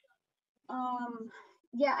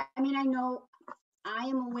 Yeah, I mean, I know I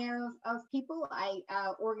am aware of people,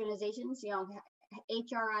 organizations,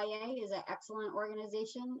 HRIA is an excellent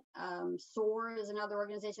organization. SOAR is another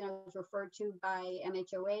organization I was referred to by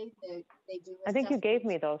MHOA. They do. I think you gave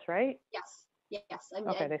me those, right? Yes. Yes.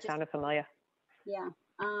 Okay, they sounded familiar. Yeah.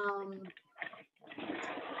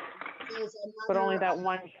 There's another, But only that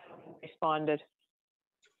one responded.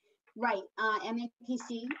 Right.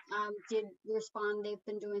 MAPC did respond. They've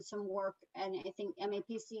been doing some work, and I think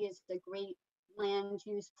MAPC is a great land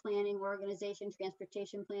use planning organization,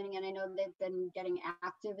 transportation planning, and I know they've been getting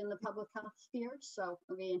active in the public health sphere. So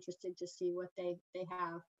I'll be interested to see what they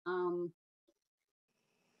have.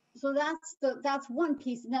 So that's one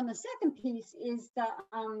piece. And then the second piece is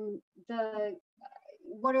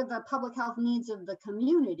what are the public health needs of the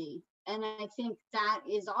community, and I think that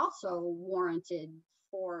is also warranted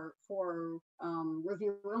for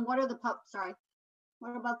review. And what about the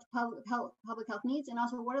public health needs, and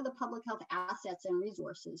also what are the public health assets and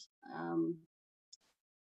resources?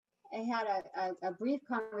 I had a brief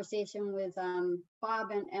conversation with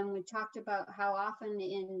Bob, and we talked about how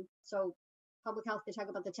often so public health, they talk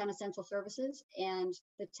about the 10 essential services, and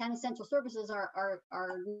the 10 essential services are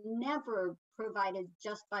never provided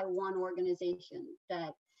just by one organization.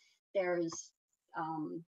 That there's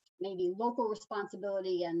maybe local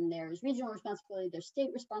responsibility, and there's regional responsibility, there's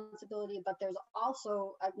state responsibility, but there's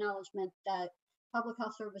also acknowledgement that public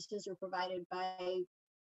health services are provided by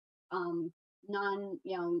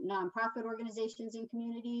nonprofit organizations in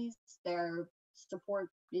communities. Their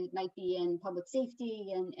support might be in public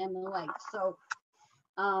safety and the like. So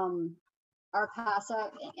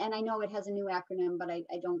ARCASA, and I know it has a new acronym, but I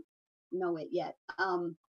don't know it yet.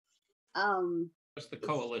 It's the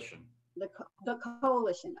coalition. The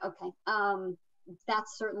coalition, okay.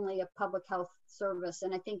 That's certainly a public health service,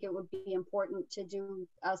 and I think it would be important to do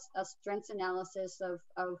a strengths analysis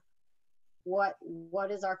of what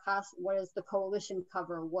is our cost, what is the coalition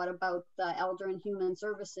cover, what about the elder and human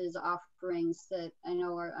services offerings that I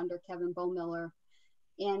know are under Kevin Bowmiller,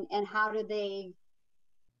 and how do they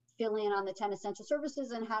fill in on the 10 essential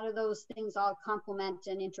services, and how do those things all complement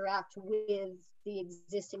and interact with the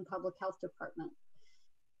existing public health department?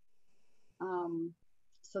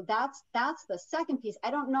 So that's the second piece. I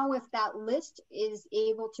don't know if that list is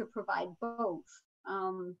able to provide both.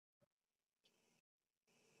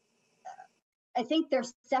 I think they're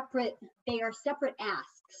separate. They are separate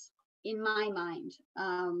asks in my mind.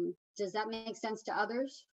 Does that make sense to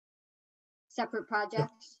others? Separate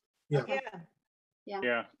projects? Yeah. Okay.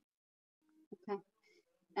 Yeah. Okay.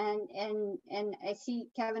 And I see,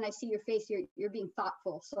 Kevin, I see your face. You're being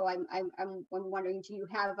thoughtful. So I'm wondering, do you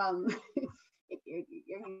have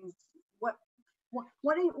what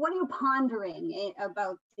are you pondering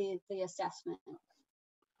about the assessment?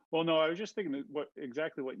 Well, no, I was just thinking that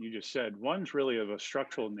exactly what you just said. One's really of a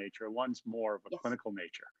structural nature, one's more of a Yes. clinical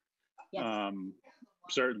nature. Yes.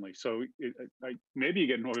 Certainly. So maybe you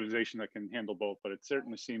get an organization that can handle both, but it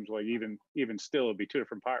certainly seems like even still, it'd be two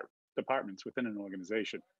different departments within an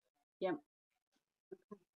organization. Yep.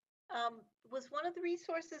 Was one of the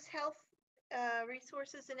resources health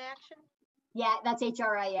resources in action? Yeah, that's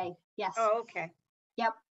HRIA. Yes. Oh, okay.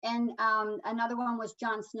 Yep. And another one was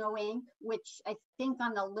John Snow Inc., which I think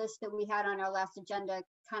on the list that we had on our last agenda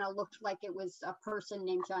kind of looked like it was a person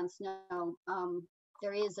named John Snow.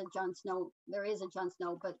 There is a John Snow,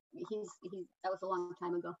 but he's that was a long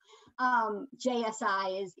time ago.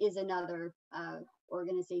 JSI is another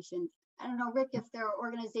organization. I don't know, Rick, if there are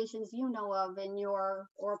organizations you know of in your,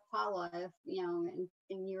 or Paula, if you know,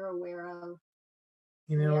 and you're aware of.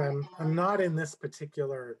 You know, Yeah. I'm not in this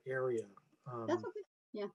particular area. That's okay.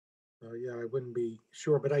 Yeah. So yeah, I wouldn't be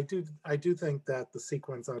sure, but I do think that the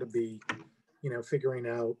sequence ought to be, you know, figuring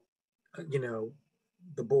out, you know,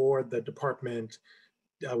 the board, the department.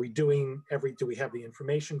 Are we doing do we have the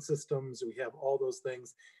information systems? Do we have all those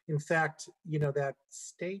things? In fact, you know, that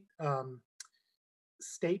state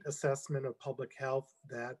assessment of public health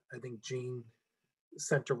that I think Jean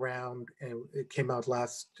sent around, and it came out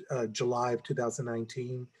last July of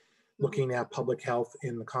 2019, looking at public health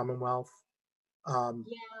in the Commonwealth. Yeah,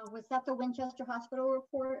 was that the Winchester Hospital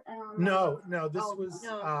report? I don't remember. No, this Oh, was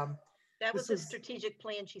no. That was this a strategic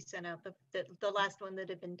plan she sent out, the last one that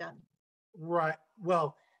had been done. right.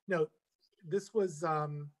 Well, no, this was,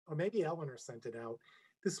 or maybe Eleanor sent it out.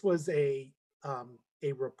 This was a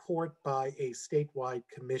report by a statewide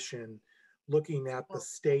commission looking at the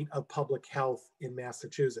state of public health in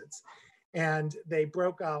Massachusetts. And they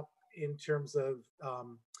broke out in terms of,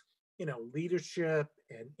 you know, leadership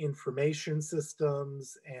and information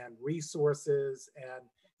systems and resources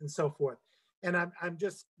and so forth. And I'm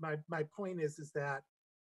just, my point is that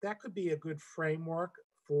could be a good framework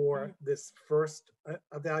for this first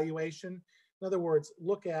evaluation. In other words,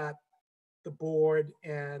 look at the board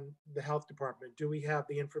and the health department. Do we have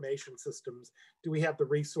the information systems? Do we have the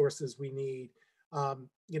resources we need?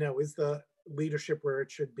 You know, is the leadership where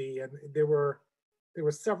it should be? And there were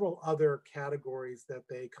several other categories that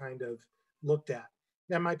they kind of looked at.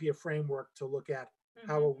 That might be a framework to look at.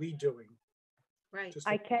 How are we doing? Right.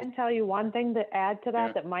 I can tell you one thing to add to that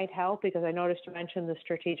Yeah. that might help, because I noticed you mentioned the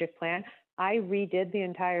strategic plan. I redid the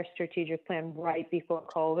entire strategic plan right before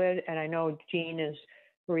COVID, and I know Jean is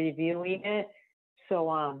reviewing it.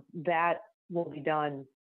 So that will be done.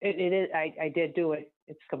 It is, I did do it.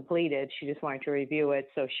 It's completed. She just wanted to review it,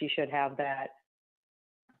 so she should have that.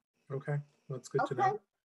 Okay, that's good to Okay, know.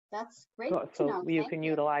 that's great So to know. you Thank can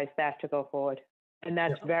utilize that to go forward. And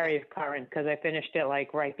that's Yeah. very current, because I finished it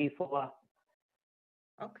like right before.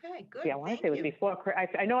 Okay, good. Yeah, I want to Thank say it was you. before,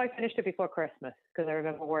 I know I finished it before Christmas, because I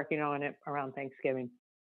remember working on it around Thanksgiving.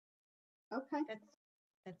 Okay,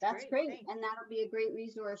 That's great. Thanks. And that'll be a great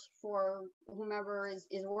resource for whomever is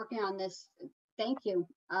working on this. Thank you.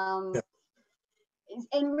 Yeah.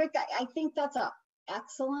 And Rick, I think that's a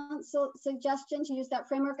excellent suggestion to use that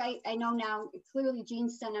framework. I know now clearly Jean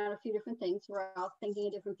sent out a few different things. We're all thinking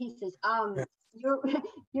of different pieces. Yeah.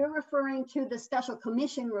 You're referring to the special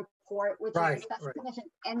commission report, which is a special commission,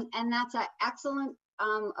 and that's an excellent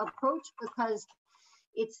approach, because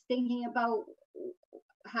it's thinking about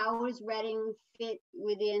how does Reading fit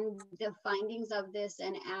within the findings of this,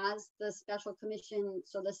 and as the special commission,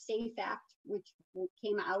 so the SAFE Act, which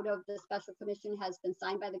came out of the special commission, has been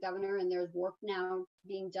signed by the governor, and there's work now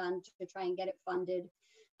being done to try and get it funded,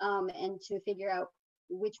 and to figure out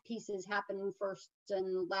which pieces happen first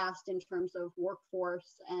and last in terms of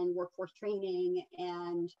workforce and workforce training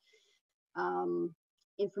and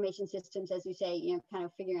information systems, as you say, you know, kind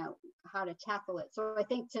of figuring out how to tackle it. So I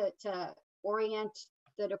think to orient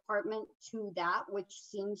the department to that, which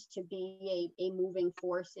seems to be a moving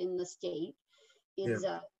force in the state, is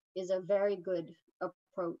a very good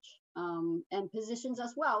approach, and positions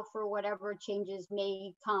us well for whatever changes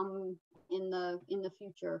may come in the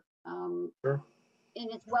future. Sure. And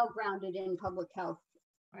it's well grounded in public health,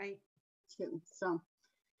 Right. too. So,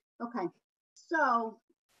 okay. So,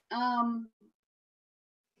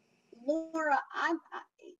 Laura, I'm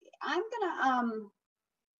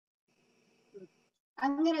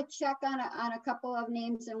gonna check on a couple of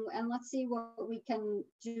names, and let's see what we can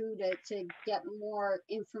do to get more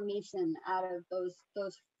information out of those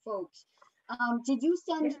folks. Did you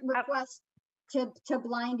send requests to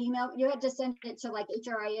blind email? You had to send it to like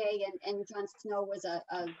HRIA, and John Snow was a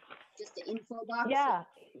just an info box. Yeah.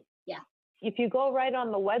 Yeah. if you go right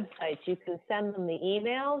on the website, you can send them the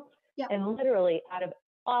emails. Yep. And literally out of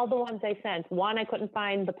all the ones I sent, one, I couldn't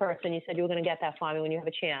find the person. You said you were going to get that for me when you have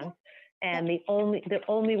a chance. And the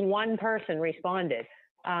only one person responded.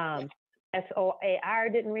 SOAR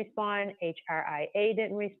didn't respond. HRIA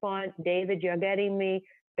didn't respond. David, you're getting me.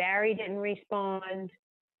 Barry didn't respond.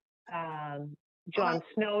 John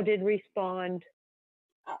Snow did respond.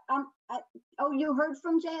 Oh, you heard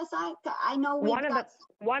from JSI? I know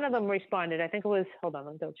One of them responded. I think it was, hold on,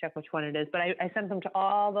 let me double check which one it is. But I sent them to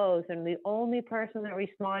all those, and the only person that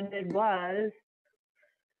responded was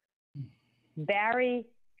Barry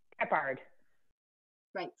Peppard.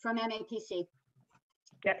 Right, from MAPC.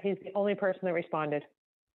 Yeah, he's the only person that responded.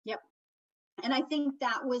 Yep. And I think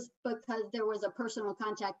that was because there was a personal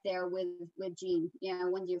contact there with Jean. You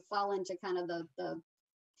know, when you fall into kind of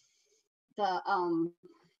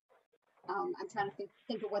I'm trying to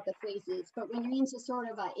think of what the phrase is, but when you're into sort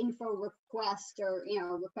of an info request or, you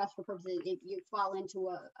know, request for purposes, you fall into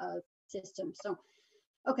a system. So,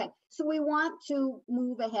 okay, so we want to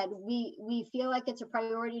move ahead. We feel like it's a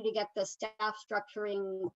priority to get the staff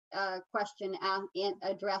structuring question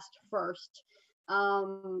addressed first.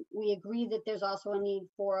 We agree that there's also a need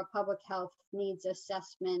for a public health needs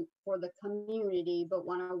assessment for the community, but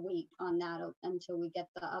want to wait on that until we get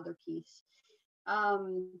the other piece.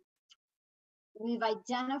 We've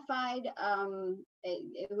identified,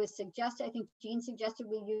 it was suggested, I think Jean suggested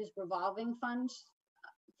we use revolving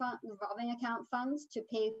account funds to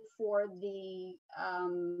pay for the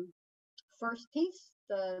first piece,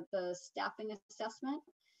 the staffing assessment.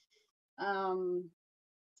 And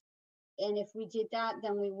if we did that,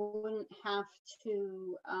 then we wouldn't have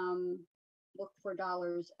to look for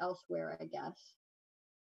dollars elsewhere, I guess.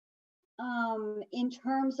 In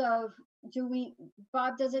terms of,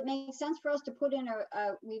 Bob, does it make sense for us to put in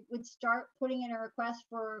we would start putting in a request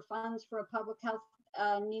for funds for a public health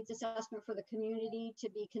needs assessment for the community to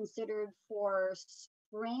be considered for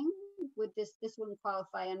spring? Would this wouldn't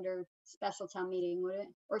qualify under special town meeting, would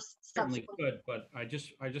it? Or certainly could, but I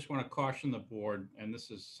just want to caution the board, and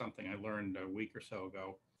this is something I learned a week or so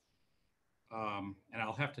ago. And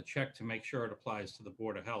I'll have to check to make sure it applies to the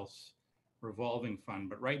Board of Health's revolving fund,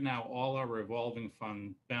 but right now all our revolving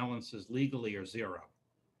fund balances legally are zero.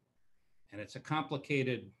 And it's a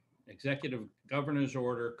complicated executive governor's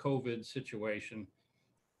order COVID situation.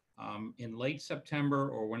 In late September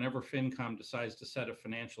or whenever FinCom decides to set a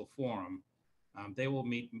financial forum, they will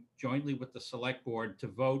meet jointly with the select board to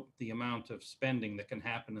vote the amount of spending that can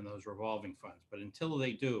happen in those revolving funds. But until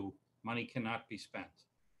they do, money cannot be spent.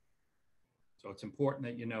 So it's important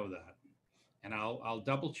that you know that. And I'll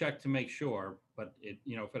double check to make sure, but if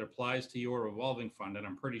it applies to your revolving fund, and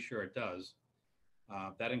I'm pretty sure it does,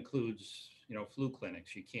 that includes, flu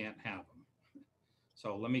clinics. You can't have them.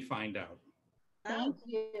 So let me find out. Thank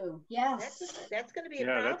you. Yes. That's going to be a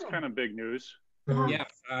problem. Yeah, that's kind of big news. Yeah,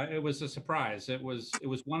 it was a surprise. It was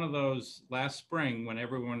one of those last spring when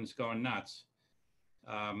everyone's going nuts.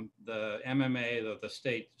 The MMA, the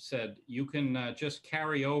state said, you can just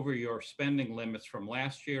carry over your spending limits from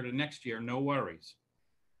last year to next year, no worries.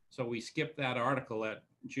 So we skipped that article at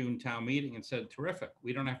June town meeting and said, terrific,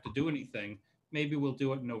 we don't have to do anything. Maybe we'll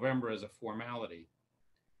do it in November as a formality.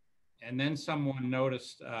 And then someone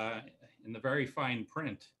noticed in the very fine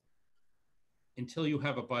print, until you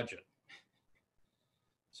have a budget.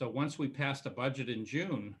 So once we passed a budget in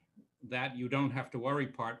June, that you don't have to worry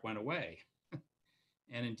part went away.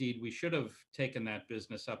 And indeed, we should have taken that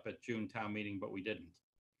business up at June town meeting, but we didn't.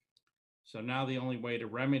 So now the only way to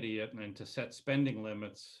remedy it and to set spending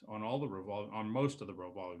limits on on most of the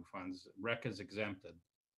revolving funds, rec is exempted,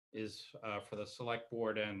 is for the select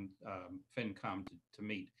board and FinCom to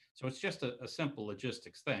meet. So it's just a simple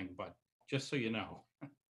logistics thing, but just so you know.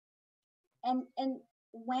 And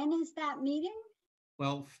when is that meeting?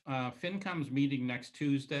 Well, FinCom's meeting next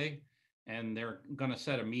Tuesday, and they're going to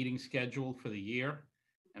set a meeting schedule for the year.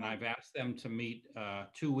 And I've asked them to meet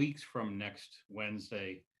 2 weeks from next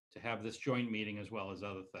Wednesday to have this joint meeting as well as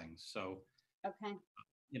other things. So, okay.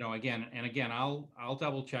 Again, I'll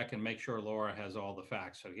double check and make sure Laura has all the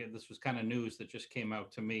facts. So again, this was kind of news that just came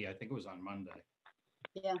out to me. I think it was on Monday.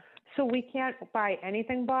 Yeah. So we can't buy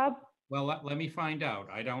anything, Bob? Well, let me find out.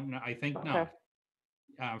 I don't know. I think Okay.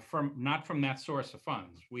 no. Not from that source of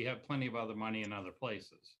funds. We have plenty of other money in other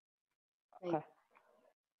places. Right. Okay.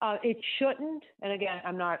 It shouldn't, and again,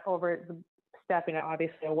 I'm not overstepping it,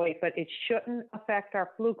 obviously I'll wait, but it shouldn't affect our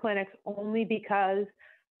flu clinics only because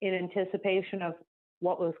in anticipation of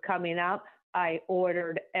what was coming up, I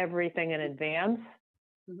ordered everything in advance.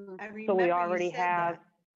 Mhm. I remember So we you already said have, that.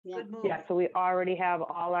 Yeah. Good move. Yeah, so we already have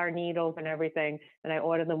all our needles and everything, and I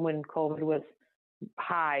ordered them when COVID was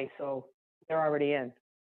high, so they're already in.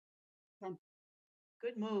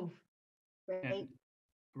 Good move. Great.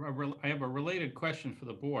 And I have a related question for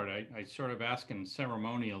the board. I sort of asking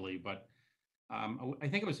ceremonially, but I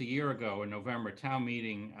think it was a year ago in November, town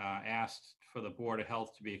meeting asked for the Board of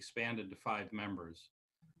Health to be expanded to 5 members.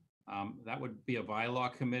 That would be a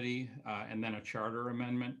bylaw committee and then a charter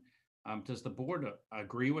amendment. Does the board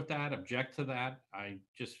agree with that, object to that? I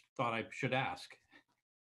just thought I should ask.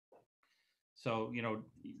 So, you know,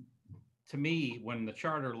 to me, when the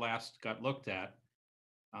charter last got looked at,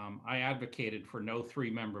 I advocated for no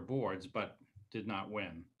 3-member boards, but did not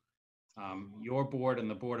win. Your board and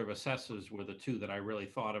the Board of Assessors were the 2 that I really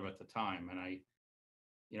thought of at the time. And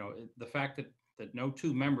you know, the fact that no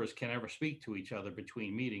 2 members can ever speak to each other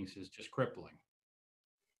between meetings is just crippling.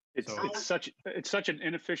 It's So- it's such an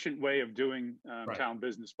inefficient way of doing Right. town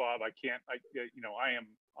business, Bob. I am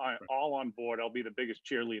all on board. I'll be the biggest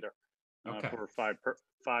cheerleader Okay. for a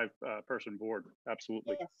 5 person board.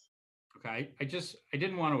 Absolutely. Yes. Okay, I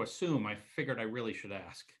didn't want to assume. I figured I really should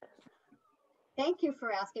ask. Thank you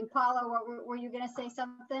for asking. Paula, what were you going to say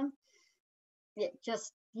something? Yeah,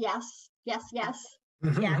 just yes, yes, yes.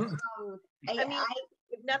 Yes. I mean,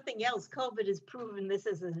 if nothing else, COVID has proven this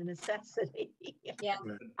is a necessity. yeah.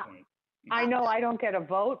 Good point. I know I don't get a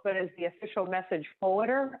vote, but as the official message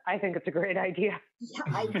forwarder, I think it's a great idea. Yeah,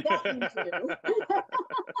 I bet you do.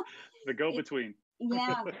 The go-between.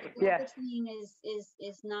 Yeah, Yeah. between is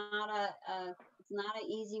not it's not an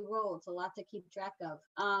easy role. It's a lot to keep track of.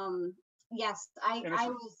 Yes, And I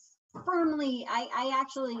was firmly. I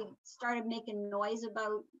actually started making noise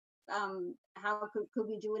about how could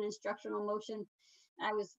we do an instructional motion.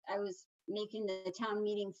 I was making the town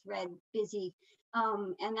meeting thread busy,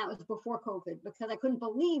 and that was before COVID because I couldn't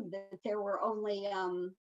believe that there were only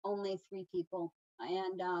 3 people.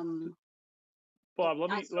 And Bob,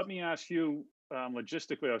 let me ask you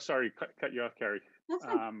logistically. Oh, sorry, cut you off, Carrie. that's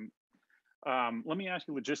fine. Let me ask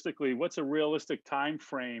you logistically. What's a realistic time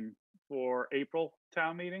frame for April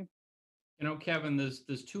town meeting? You know, Kevin, there's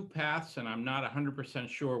 2 paths, and I'm not 100%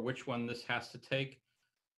 sure which one this has to take.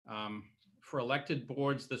 For elected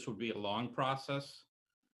boards, this would be a long process.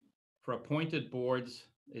 For appointed boards,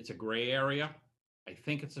 it's a gray area. I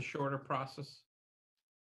think it's a shorter process.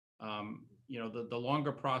 You know, the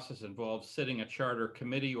longer process involves sitting a charter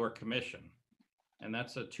committee or commission, and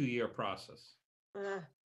that's a 2-year process.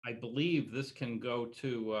 I believe this can go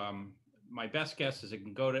to, my best guess is it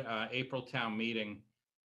can go to April town meeting,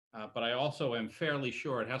 but I also am fairly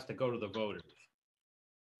sure it has to go to the voters.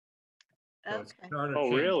 So it's a Okay. charter Oh,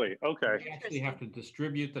 change. really? Okay. We actually have to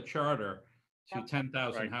distribute the charter to Yep.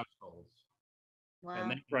 10,000 Right. households. Wow.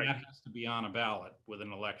 And Right. that has to be on a ballot with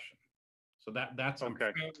an election. So that's, I'm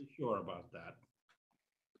Okay. fairly sure about that.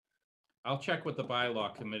 I'll check with the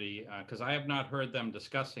bylaw committee because I have not heard them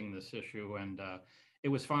discussing this issue, and it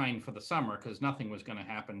was fine for the summer because nothing was going to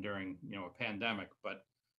happen during, you know, a pandemic. But,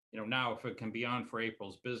 you know, now if it can be on for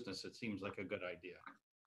April's business, it seems like a good idea.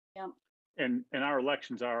 And our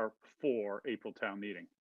elections are for April town meeting.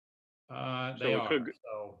 They it are, could-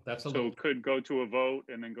 so that's a So little. it could go to a vote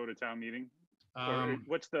and then go to town meeting? Or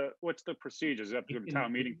what's the procedure? Does it have to go You to can-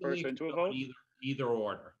 town meeting you first can and to a go vote? in Either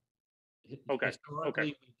order. Okay,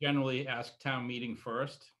 Historically, we generally ask town meeting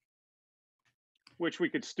first. Which we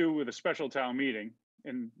could do with a special town meeting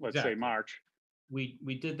in, let's say, Exactly. March.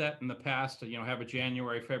 We did that in the past, you know, have a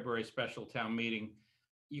January, February special town meeting.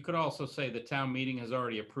 You could also say the town meeting has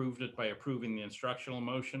already approved it by approving the instructional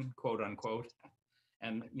motion, quote unquote.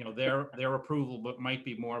 And, you know, their approval, but might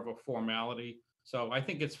be more of a formality. So I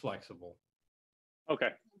think it's flexible. Okay.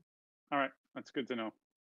 All right. That's good to know.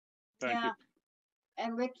 Thank you. Yeah.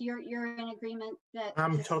 And Rick, you're in agreement that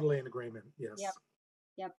I'm this- totally in agreement. Yes.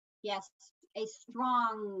 Yep. Yes, a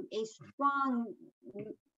strong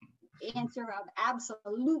answer of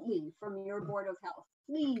absolutely from your Board of Health,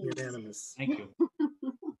 please. Unanimous. Thank you.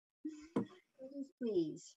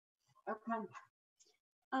 Please. Okay.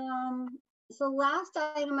 So last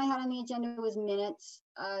item I had on the agenda was minutes.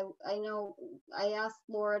 I know I asked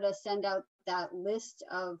Laura to send out that list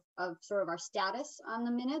of sort of our status on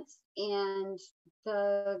the minutes and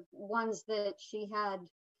the ones that she had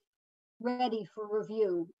ready for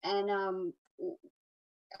review. And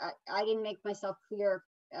I didn't make myself clear.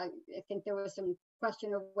 I think there was some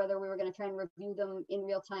question of whether we were going to try and review them in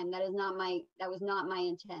real time. That was not my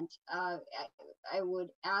intent. I would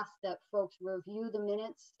ask that folks review the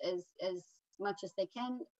minutes as much as they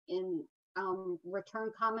can in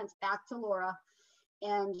return comments back to Laura.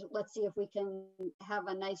 And let's see if we can have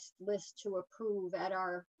a nice list to approve at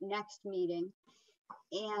our next meeting.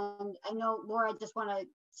 And I know, Laura, I just want to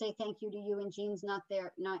say thank you to you, and Jean's not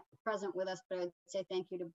present with us, but I'd say thank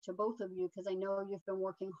you to both of you, because I know you've been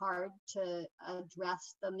working hard to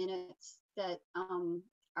address the minutes that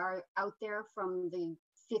are out there from the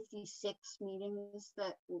 56 meetings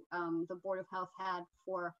that the Board of Health had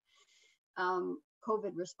for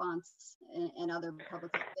COVID response and other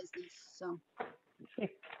public health business. So We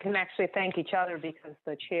can actually thank each other because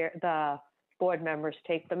the board members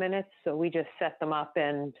take the minutes, so we just set them up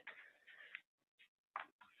and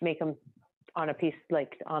make them on a piece,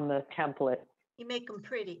 like on the template. You make them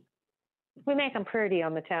pretty. We make them pretty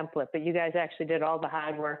on the template, but you guys actually did all the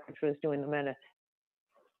hard work, which was doing the minutes.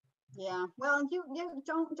 yeah, well, you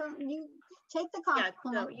don't you take the Yeah,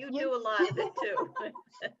 compliment. no, you do a lot of it too.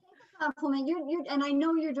 Compliment. You and I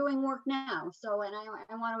know you're doing work now, so and I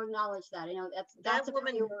want to acknowledge that. I know that's a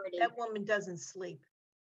priority. That woman doesn't sleep.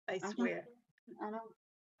 I know. swear. I know.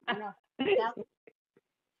 That,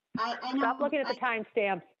 I know. Stop looking at the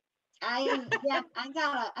timestamps. I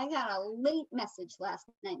got a late message last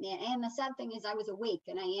night, man. And the sad thing is I was awake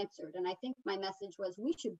and I answered, and I think my message was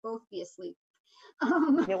we should both be asleep.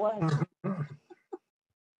 It was.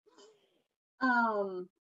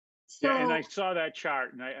 So, Yeah, and I saw that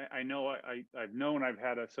chart, and I know I've known I've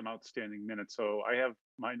had some outstanding minutes, so I have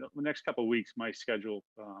the next couple of weeks. My schedule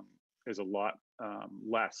is a lot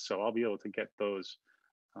less, so I'll be able to get those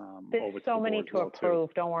There's over to so the many board as to well, too.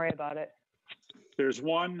 approve. Don't worry about it. There's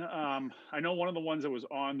one, I know one of the ones that was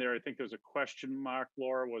on there, I think there's a question mark,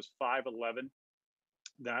 Laura, was 511.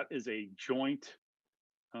 That is a joint,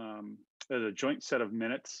 there's a joint set of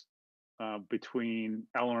minutes between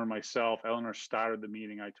Eleanor and myself. Eleanor started the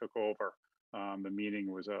meeting, I took over. The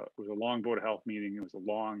meeting was a long Board of Health meeting. It was a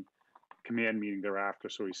long command meeting thereafter,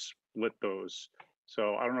 so we split those.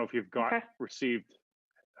 So I don't know if you've received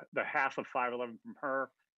the half of 511 from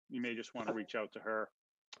her. You may just want to reach out to her.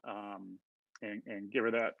 And give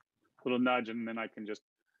her that little nudge, and then I can just,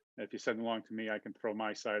 if you send it along to me, I can throw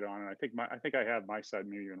my side on. And I think I have my side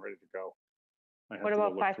maybe even ready to go. What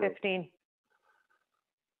about 515?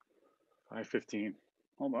 515.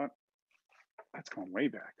 Hold on. That's going way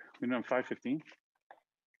back. You know, 515.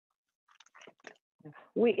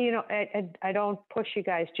 I don't push you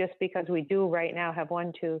guys just because we do right now have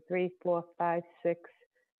 1, 2, 3, 4, 5, 6,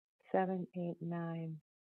 7, 8, 9.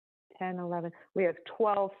 10, 11. We have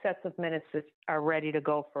 12 sets of minutes that are ready to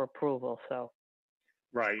go for approval, so.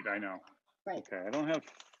 Right, I know. right. Okay, I don't have,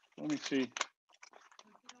 let me see.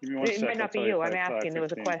 Give me 1 It second. might not be you. I'm asking. There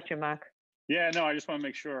was a question mark. Yeah, no, I just want to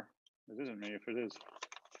make sure. It isn't me if it is.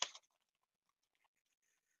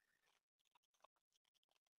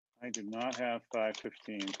 I did not have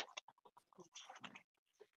 515.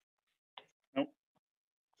 Nope.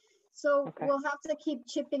 So Okay. we'll have to keep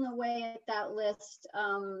chipping away at that list,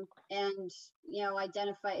 and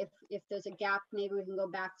identify if there's a gap. Maybe we can go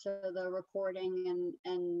back to the recording,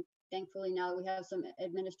 and thankfully now that we have some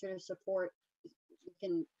administrative support, we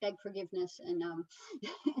can beg forgiveness and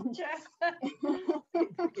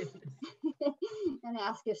and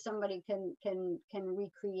ask if somebody can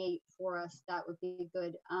recreate for us. That would be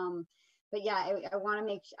good. But yeah, I want to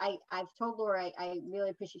make sure, I've told Laura, I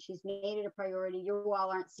really appreciate she's made it a priority. You all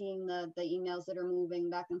aren't seeing the emails that are moving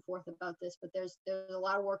back and forth about this, but there's a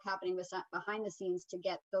lot of work happening behind the scenes to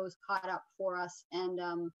get those caught up for us. And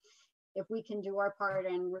if we can do our part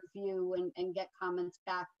and review and get comments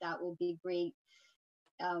back, that will be great.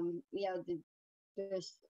 It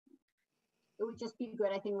would just be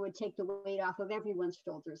good. I think it would take the weight off of everyone's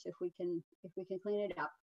shoulders if we can clean it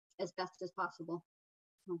up as best as possible.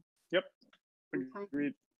 Yep. Okay.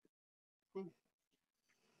 Agreed. Okay.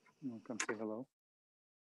 You want to come say hello?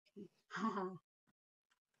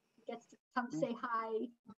 Gets to come say hi.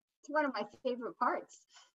 It's one of my favorite parts.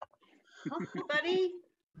 Oh, buddy.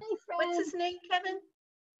 Hey, friend. What's his name, Kevin?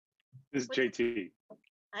 This is JT.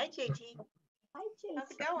 Hi, JT. Hi, Jason.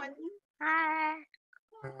 How's it going? Hi.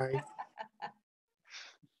 Hi.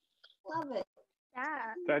 Love it.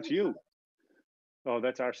 Yeah. That's you. Oh,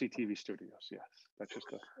 that's RCTV Studios. Yes, that's just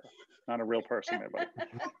not a real person there, but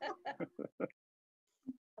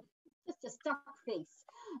Just a stuck face.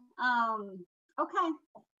 Okay.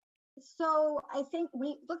 So I think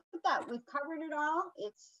we look at that. We've covered it all.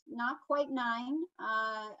 It's not quite 9.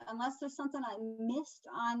 Unless there's something I missed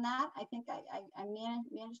on that, I think I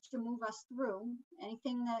managed to move us through.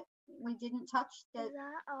 Anything that we didn't touch that? Is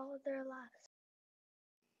that all there left?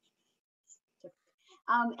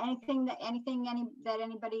 Anything that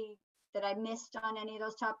anybody that I missed on any of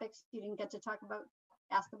those topics you didn't get to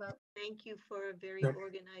ask about? Thank you for a very Yep.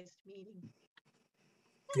 organized meeting.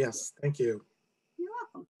 Yes, thank you. You're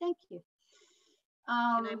welcome. Thank you.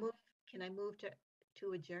 Can I move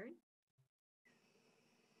to adjourn.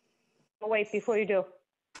 Oh, wait, before you do,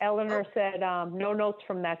 Eleanor said, no notes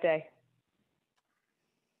from that day.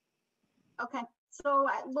 Okay, so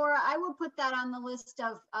Laura, I will put that on the list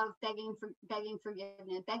of begging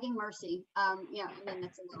forgiveness, begging mercy. Yeah, I mean,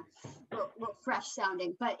 that's a little fresh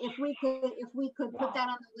sounding, but if we could put that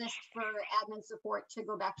on the list for admin support to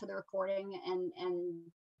go back to the recording and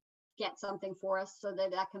get something for us so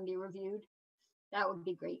that can be reviewed, that would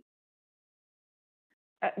be great.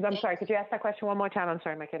 I'm sorry, could you ask that question one more time? I'm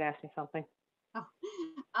sorry, my kid asked me something.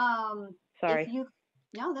 Oh, Sorry.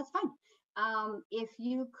 No, that's fine. If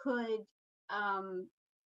you could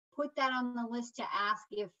put that on the list to ask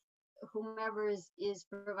if whomever is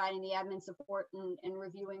providing the admin support and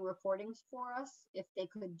reviewing recordings for us, if they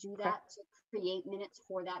could do that to create minutes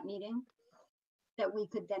for that meeting that we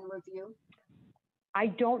could then review. I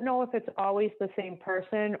don't know if it's always the same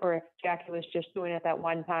person or if Jackie was just doing it that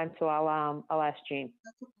one time, so I'll ask Jean.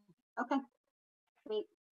 Okay, great,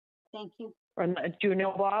 thank you. Or do you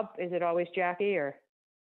know, Bob? Is it always Jackie or?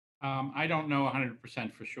 I don't know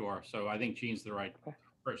 100% for sure, so I think Jean's the right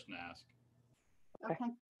person to ask. Okay.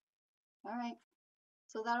 Okay, all right.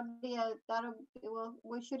 So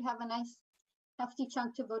we should have a nice hefty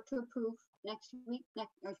chunk to vote to approve next week,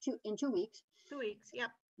 in 2 weeks. 2 weeks,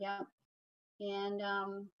 yep. Yeah. And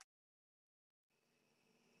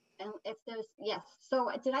if there's, yes.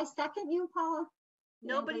 So did I second you, Paula?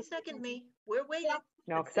 Nobody second me. We're waiting.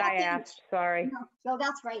 No, because I asked, sorry. No,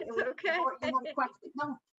 that's right. It's okay. You had a question.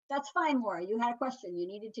 No, that's fine, Laura. You had a question. You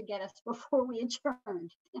needed to get us before we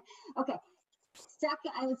adjourned. Okay.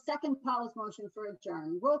 I would second Paula's motion for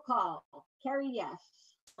adjourn. Roll call. Carrie, yes.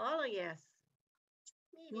 Oh, yes.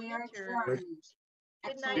 We are Adjourned. adjourned.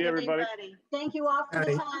 Good Excellent. night, See everybody. everybody. Thank you all for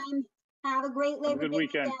the time. Have a great Labor good Day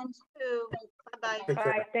weekend. weekend. Bye-bye. Take care.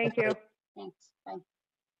 Bye, thank you. Thanks. Bye.